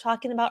that you were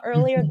talking about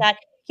earlier, Mm-hmm. that,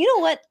 you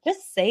know what,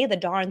 just say the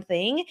darn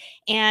thing.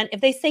 And if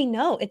they say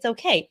no, it's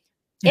okay.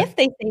 Yeah. If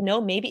they say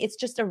no, maybe it's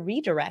just a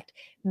redirect.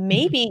 Mhm,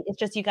 Maybe it's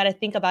just you got to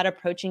think about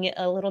approaching it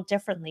a little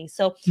differently.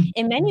 So,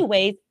 in mhm, many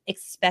ways,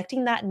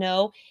 expecting that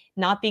no,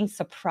 not being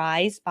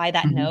surprised by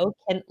that mhm. no,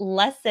 can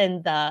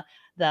lessen the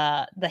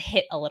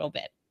hit a little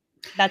bit.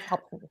 That's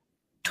helpful.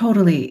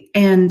 Totally.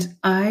 And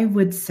I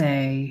would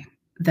say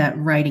that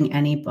writing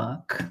any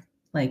book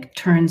like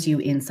turns you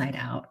inside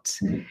out.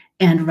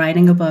 And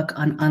writing a book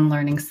on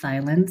unlearning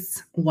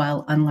silence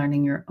while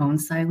unlearning your own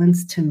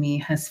silence to me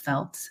has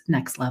felt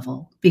next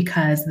level,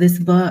 because this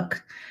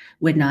book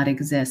would not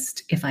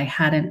exist if I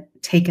hadn't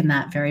taken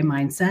that very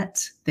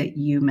mindset that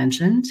you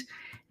mentioned.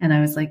 And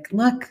I was like,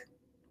 look,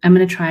 I'm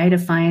going to try to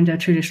find a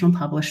traditional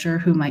publisher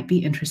who might be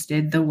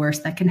interested. The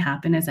worst that can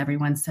happen is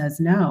everyone says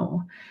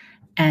no.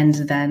 And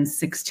then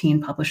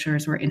 16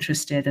 publishers were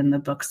interested, and the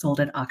book sold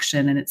at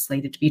auction, and it's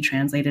slated to be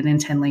translated in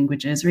 10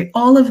 languages, right?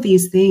 All of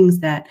these things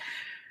that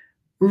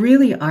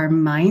really are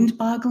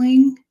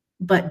mind-boggling,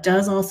 but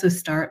does also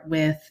start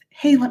with,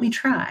 hey, let me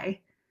try.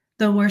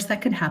 The worst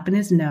that could happen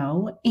is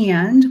no.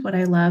 And what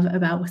I love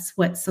about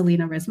what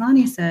Selena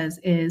Rizmani says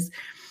is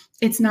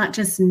it's not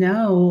just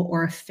no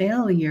or a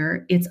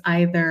failure, it's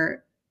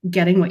either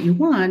getting what you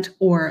want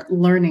or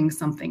learning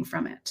something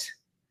from it.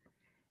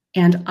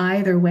 And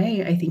either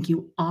way, I think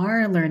you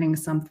are learning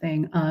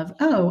something of,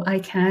 oh, I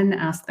can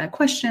ask that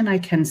question, I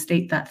can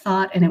state that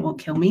thought, and it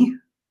won't kill me.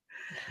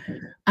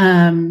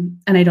 And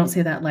I don't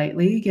say that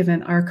lightly,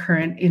 given our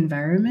current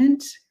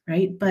environment,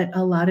 right? But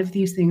a lot of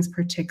these things,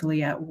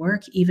 particularly at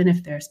work, even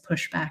if there's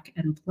pushback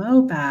and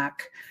blowback,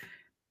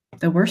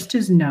 the worst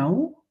is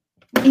no.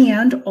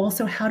 And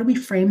also, how do we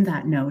frame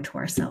that no to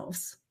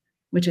ourselves?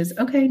 Which is,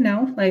 okay,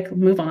 no, like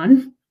move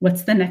on.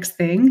 What's the next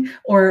thing?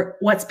 Or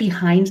what's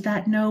behind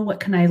that no? What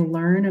can I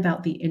learn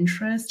about the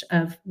interest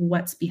of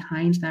what's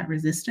behind that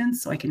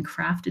resistance so I can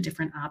craft a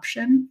different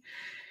option?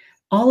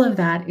 All of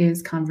that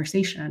is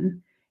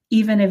conversation,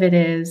 even if it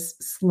is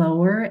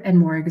slower and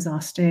more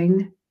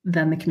exhausting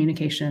than the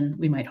communication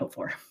we might hope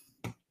for.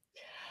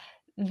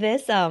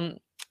 This,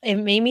 it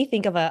made me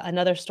think of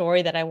another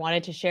story that I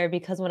wanted to share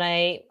because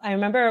I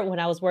remember when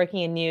I was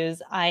working in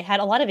news, I had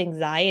a lot of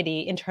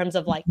anxiety in terms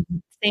of like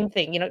same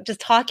thing, just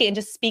talking and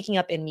just speaking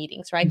up in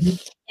meetings, right?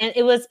 Mhm. And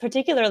it was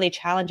particularly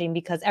challenging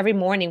because every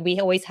morning we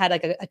always had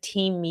like a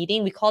team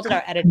meeting. We called it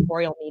our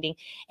editorial meeting,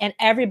 and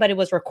everybody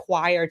was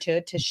required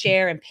to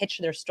share and pitch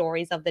their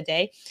stories of the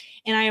day.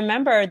 And I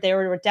remember there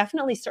were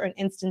definitely certain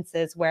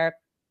instances where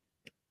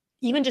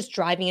even just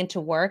driving into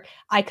work,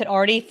 I could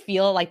already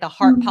feel, like, the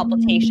heart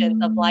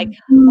palpitations of, like,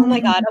 "Oh my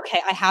god,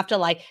 okay, I have to,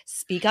 like,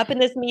 speak up in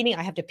this meeting,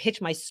 I have to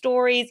pitch my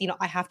stories,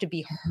 I have to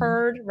be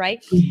heard,"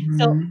 right?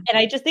 So Mhm. and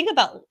I just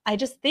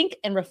think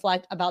and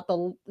reflect about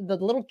the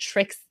little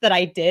tricks that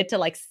I did to,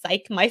 like,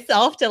 psych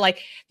myself to, like,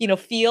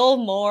 feel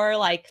more,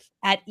 like,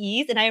 at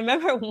ease, and I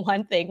remember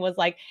one thing was,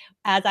 like,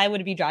 as I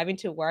would be driving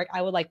to work,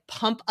 I would, like,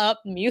 pump up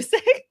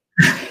music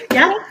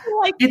Yeah, just to,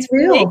 like, it's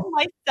make real.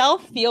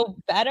 myself feel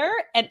better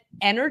and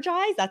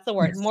energized, that's the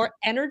word, Yes, more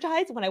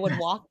energized when I would yes,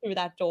 walk through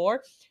that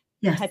door.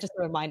 yes. That just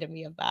reminded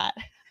me of that.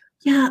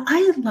 Yeah,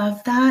 I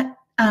love that.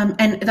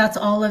 And that's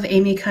all of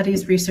Amy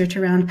Cuddy's research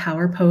around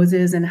power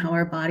poses and how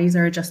our bodies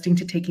are adjusting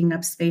to taking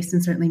up space,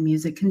 and certainly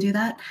music can do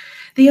that.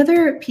 The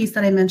other piece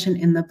that I mentioned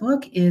in the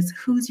book is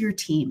who's your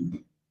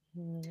team?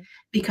 Mhm.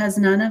 Because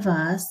none of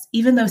us,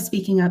 even though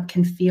speaking up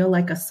can feel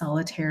like a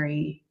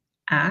solitary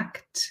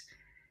act,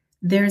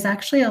 there's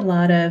actually a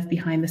lot of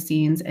behind the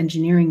scenes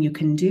engineering you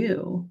can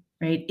do,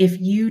 right? If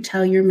you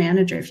tell your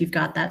manager, if you've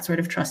got that sort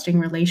of trusting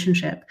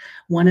relationship,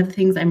 one of the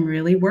things I'm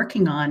really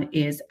working on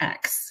is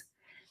X.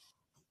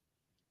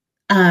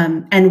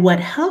 And what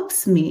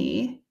helps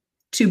me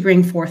to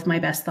bring forth my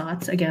best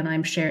thoughts, again,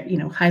 I'm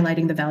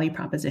highlighting the value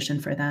proposition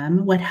for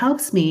them. What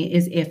helps me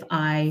is if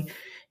I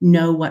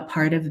know what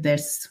part of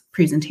this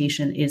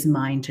presentation is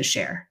mine to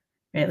share,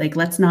 right? Like,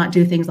 let's not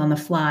do things on the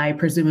fly.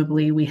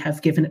 Presumably, we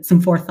have given it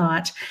some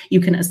forethought. You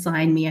can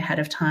assign me ahead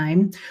of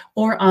time.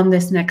 Or on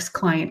this next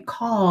client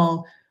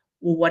call,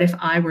 well, what if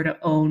I were to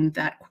own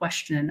that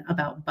question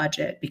about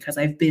budget because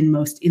I've been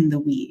most in the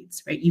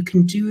weeds, right? You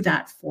can do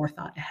that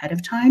forethought ahead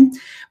of time.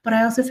 But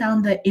I also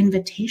found the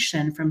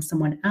invitation from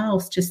someone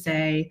else to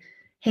say,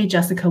 hey,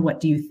 Jessica, what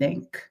do you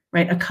think?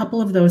 Right? A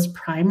couple of those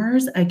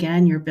primers,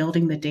 again, you're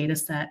building the data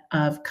set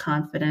of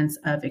confidence,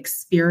 of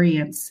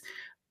experience.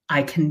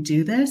 I can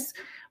do this,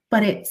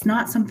 but it's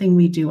not something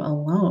we do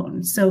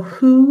alone. So,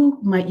 who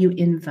might you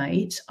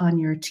invite on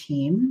your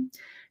team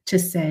to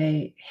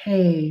say,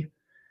 hey,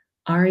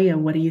 Aria,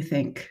 what do you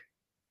think?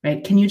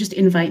 Right? Can you just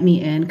invite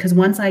me in? Because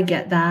once I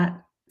get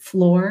that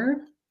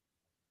floor,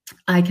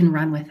 I can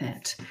run with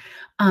it.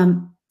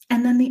 And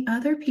then the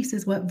other piece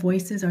is, what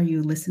voices are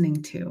you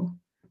listening to?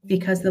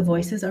 Because the Mhm.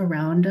 voices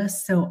around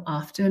us, so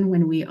often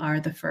when we are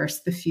the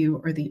first, the few,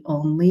 or the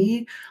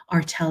only,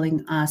 are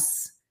telling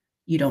us,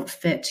 you don't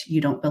fit, you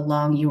don't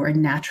belong, you are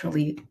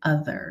naturally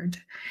othered.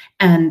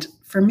 And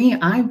for me,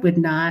 I would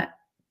not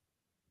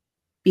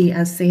be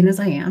as sane as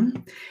I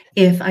am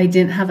if I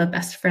didn't have a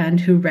best friend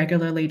who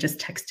regularly just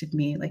texted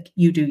me, like,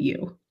 you do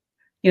you.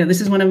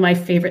 This is one of my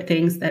favorite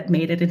things that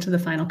made it into the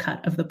final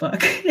cut of the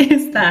book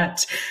is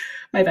that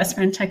my best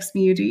friend texts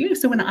me, you do you.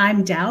 So when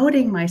I'm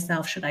doubting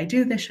myself, should I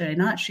do this? Should I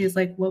not? She's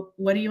like, well,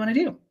 what do you want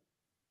to do?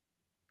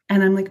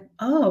 And I'm like,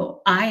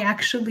 oh, I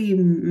actually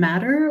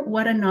matter.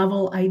 What a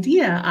novel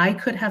idea. I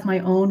could have my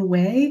own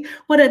way.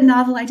 What a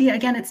novel idea.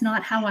 Again, it's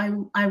not how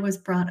I was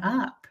brought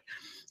up.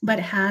 But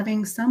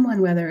having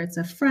someone, whether it's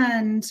a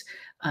friend,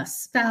 a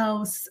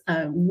spouse,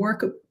 a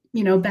work,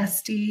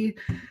 bestie,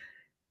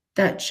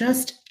 that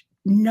just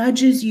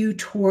nudges you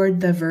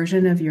toward the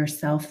version of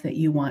yourself that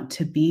you want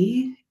to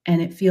be. And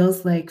it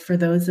feels like, for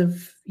those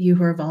of you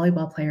who are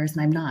volleyball players,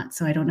 and I'm not,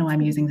 so I don't know why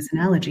I'm using this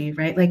analogy,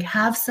 right? Like,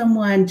 have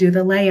someone do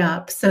the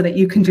layup so that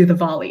you can do the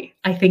volley,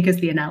 I think is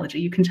the analogy.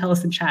 You can tell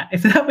us in chat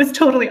if that was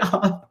totally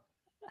off.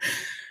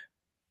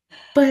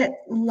 But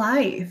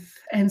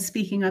life and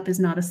speaking up is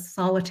not a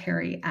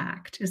solitary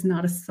act, is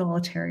not a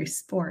solitary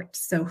sport.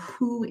 So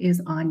who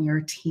is on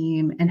your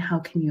team and how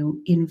can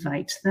you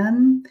invite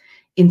them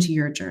into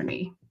your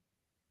journey?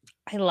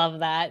 I love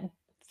that.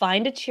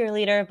 Find a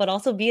cheerleader, but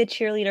also be a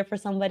cheerleader for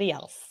somebody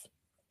else.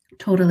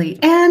 Totally.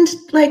 And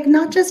like,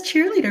 not just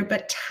cheerleader,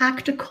 but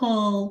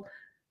tactical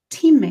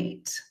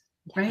teammate,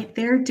 right?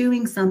 They're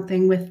doing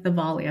something with the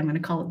volley. I'm going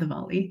to call it the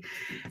volley.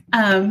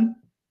 The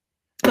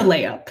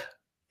layup.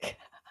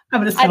 I'm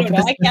going to I stop don't with know.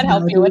 this I can't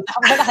help you with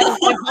that one. I don't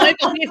play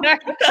volleyball either.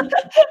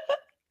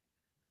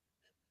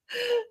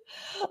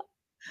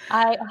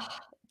 I,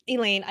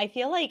 Elaine, I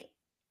feel like,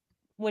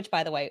 which,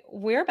 by the way,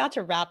 we're about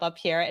to wrap up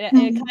here, and it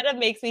Mhm. kind of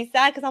makes me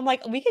sad because I'm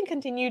like, we can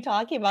continue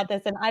talking about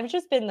this, and I've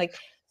just been like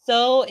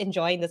so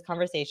enjoying this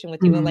conversation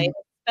with you, Elaine, Mhm.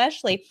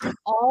 especially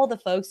all the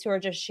folks who are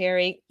just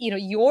sharing,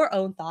 your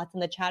own thoughts in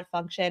the chat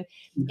function,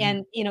 Mhm.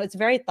 and it's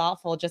very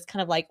thoughtful, just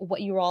kind of like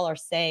what you all are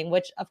saying,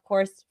 which of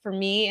course for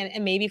me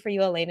and maybe for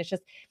you, Elaine, it's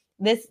just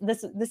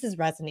this is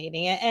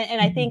resonating,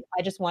 and I Mhm. think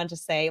I just wanted to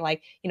say,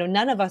 like,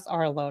 none of us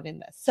are alone in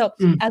this. So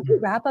as we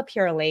Mhm. wrap up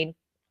here, Elaine,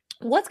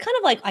 what's kind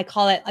of like, I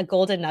call it a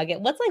golden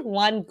nugget. What's like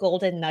one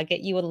golden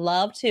nugget you would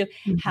love to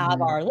have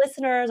Mhm. our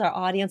listeners, our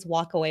audience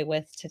walk away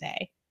with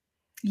today?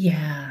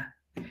 Yeah.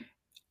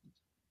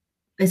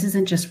 This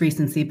isn't just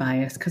recency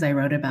bias because I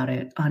wrote about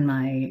it on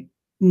my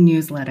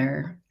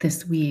newsletter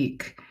this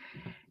week.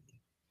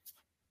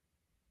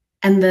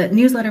 And the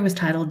newsletter was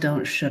titled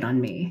Don't Should on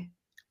Me.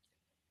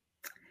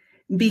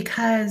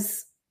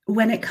 Because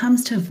when it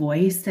comes to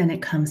voice and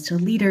it comes to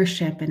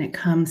leadership and it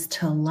comes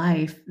to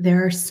life,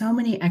 there are so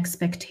many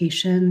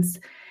expectations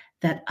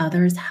that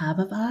others have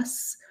of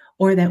us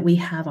or that we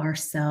have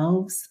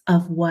ourselves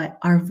of what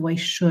our voice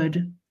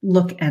should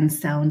look and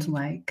sound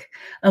like,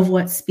 of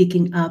what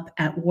speaking up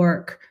at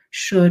work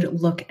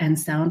should look and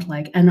sound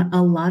like. And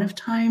a lot of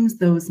times,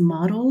 those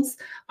models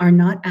are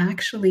not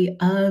actually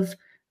of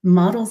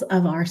models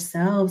of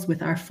ourselves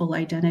with our full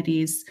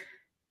identities.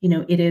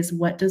 It is,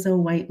 what does a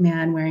white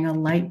man wearing a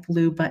light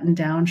blue button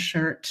down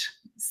shirt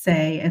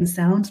say and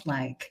sound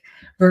like,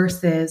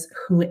 versus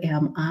who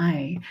am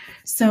I?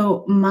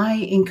 So,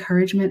 my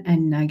encouragement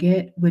and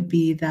nugget would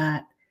be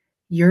that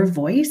your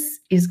voice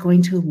is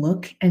going to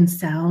look and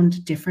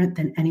sound different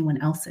than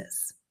anyone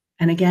else's.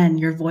 And again,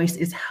 your voice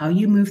is how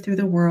you move through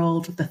the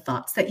world, the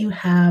thoughts that you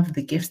have,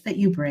 the gifts that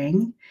you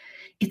bring.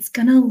 It's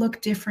going to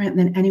look different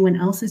than anyone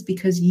else's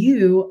because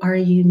you are a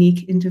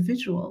unique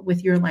individual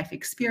with your life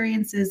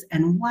experiences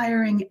and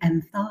wiring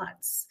and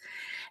thoughts.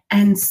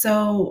 And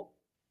so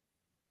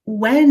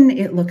when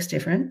it looks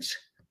different,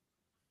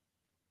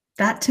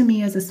 that to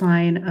me is a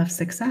sign of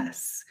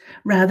success.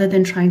 Rather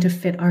than trying to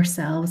fit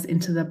ourselves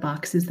into the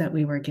boxes that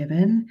we were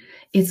given,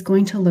 it's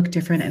going to look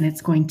different,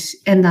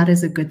 and that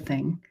is a good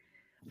thing.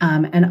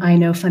 And I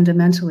know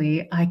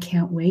fundamentally, I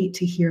can't wait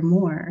to hear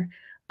more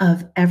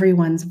of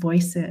everyone's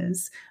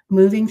voices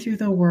moving through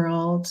the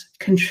world,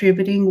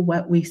 contributing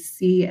what we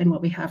see and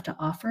what we have to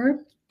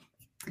offer,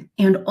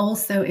 and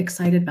also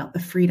excited about the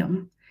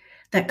freedom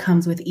that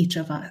comes with each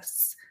of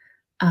us,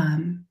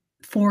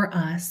 for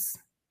us,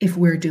 if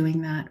we're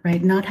doing that,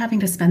 right? Not having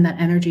to spend that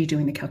energy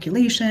doing the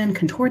calculation,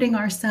 contorting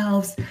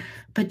ourselves,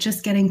 but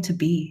just getting to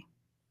be.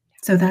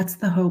 So that's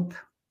the hope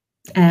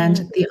and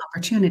Mm, the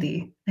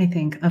opportunity, I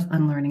think, of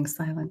unlearning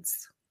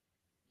silence.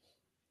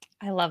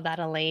 I love that,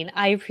 Elaine.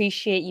 I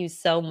appreciate you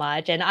so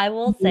much. And I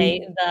will say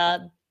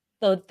Mhm.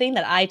 the thing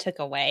that I took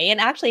away, and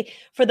actually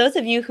for those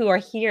of you who are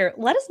here,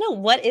 let us know,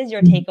 what is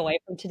your Mhm. takeaway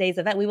from today's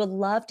event. We would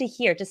love to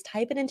hear. Just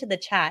type it into the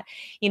chat.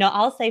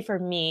 I'll say for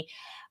me,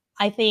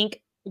 I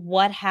think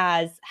what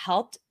has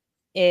helped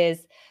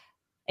is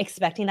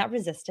expecting that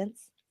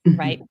resistance,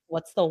 right? Mhm.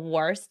 What's the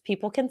worst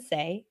people can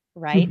say,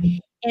 right? Mhm.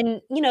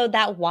 And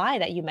that why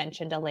that you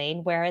mentioned,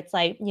 Elaine, where it's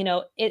like,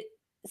 it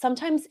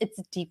sometimes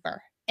it's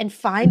deeper. And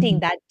finding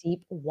Mhm. that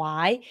deep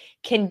why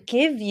can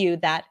give you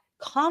that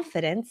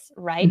confidence,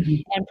 right?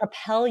 Mhm. And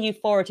propel you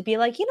forward to be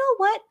like, you know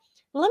what?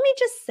 Let me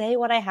just say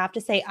what I have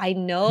to say. I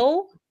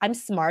know I'm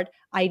smart.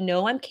 I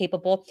know I'm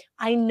capable.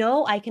 I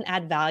know I can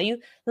add value.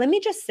 Let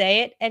me just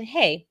say it. And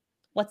hey,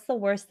 what's the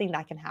worst thing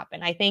that can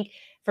happen? I think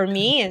for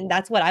me, and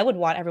that's what I would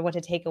want everyone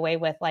to take away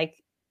with,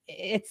 like,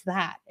 it's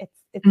that.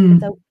 It's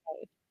Mm.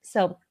 okay.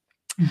 So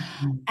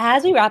Mhm.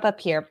 As we wrap up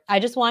here, I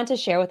just wanted to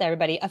share with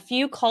everybody a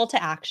few call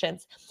to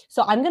actions.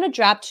 So I'm going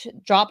to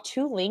drop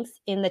two links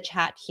in the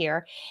chat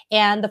here.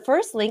 And the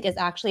first link is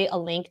actually a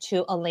link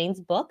to Elaine's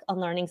book,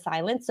 Unlearning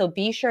Silence. So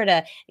be sure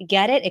to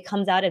get it. It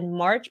comes out in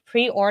March.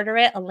 Pre-order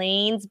it.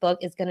 Elaine's book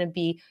is going to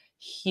be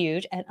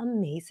huge and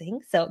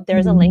amazing. So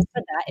there's a link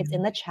for that. It's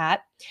in the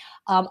chat.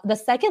 The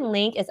second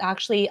link is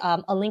actually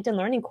a LinkedIn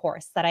Learning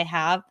course that I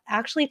have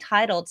actually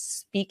titled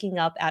Speaking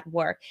Up at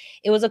Work.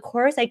 It was a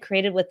course I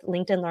created with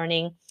LinkedIn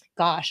Learning,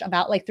 gosh,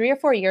 about like 3 or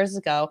 4 years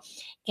ago.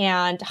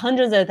 And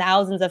hundreds of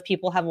thousands of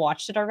people have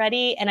watched it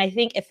already. And I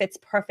think it fits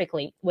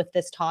perfectly with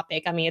this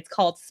topic. I mean, it's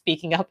called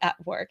Speaking Up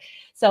at Work.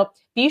 So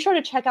be sure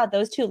to check out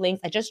those two links.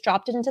 I just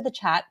dropped it into the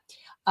chat,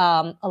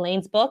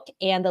 Elaine's book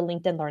and the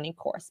LinkedIn Learning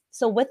course.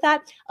 So with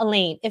that,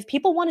 Elaine, if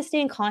people want to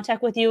stay in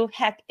contact with you,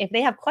 heck, if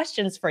they have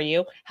questions for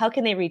you, how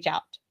can they reach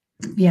out?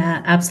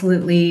 Yeah,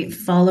 absolutely.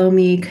 Follow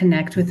me,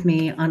 connect with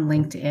me on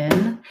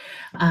LinkedIn.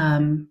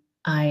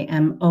 I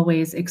am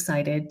always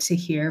excited to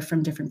hear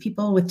from different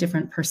people with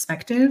different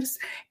perspectives.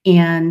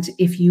 And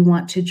if you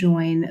want to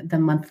join the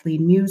monthly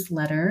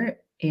newsletter,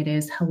 it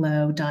is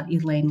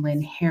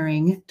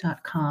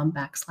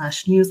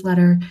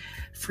hello.elainelinherring.com/newsletter.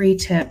 Free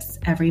tips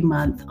every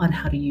month on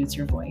how to use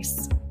your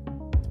voice. I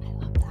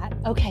love that.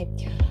 Okay.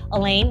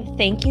 Elaine,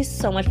 thank you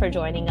so much for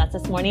joining us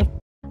this morning.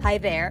 Hi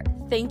there.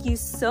 Thank you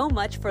so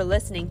much for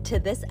listening to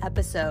this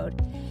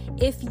episode.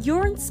 If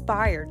you're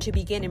inspired to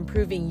begin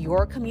improving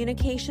your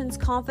communications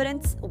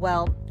confidence,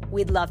 well,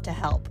 we'd love to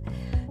help.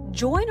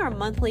 Join our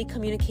monthly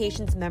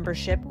communications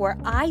membership where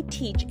I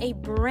teach a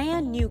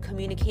brand new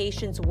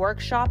communications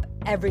workshop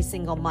every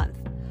single month.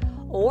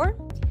 Or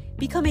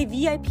become a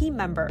VIP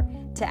member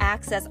to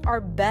access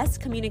our best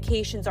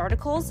communications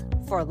articles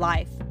for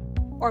life.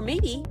 Or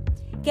maybe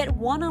get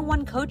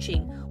one-on-one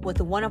coaching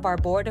with one of our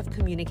board of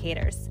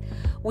communicators.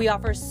 We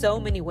offer so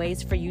many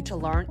ways for you to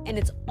learn, and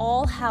it's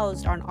all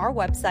housed on our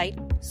website,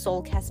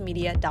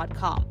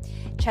 soulcastmedia.com.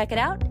 Check it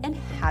out and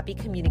happy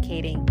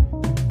communicating.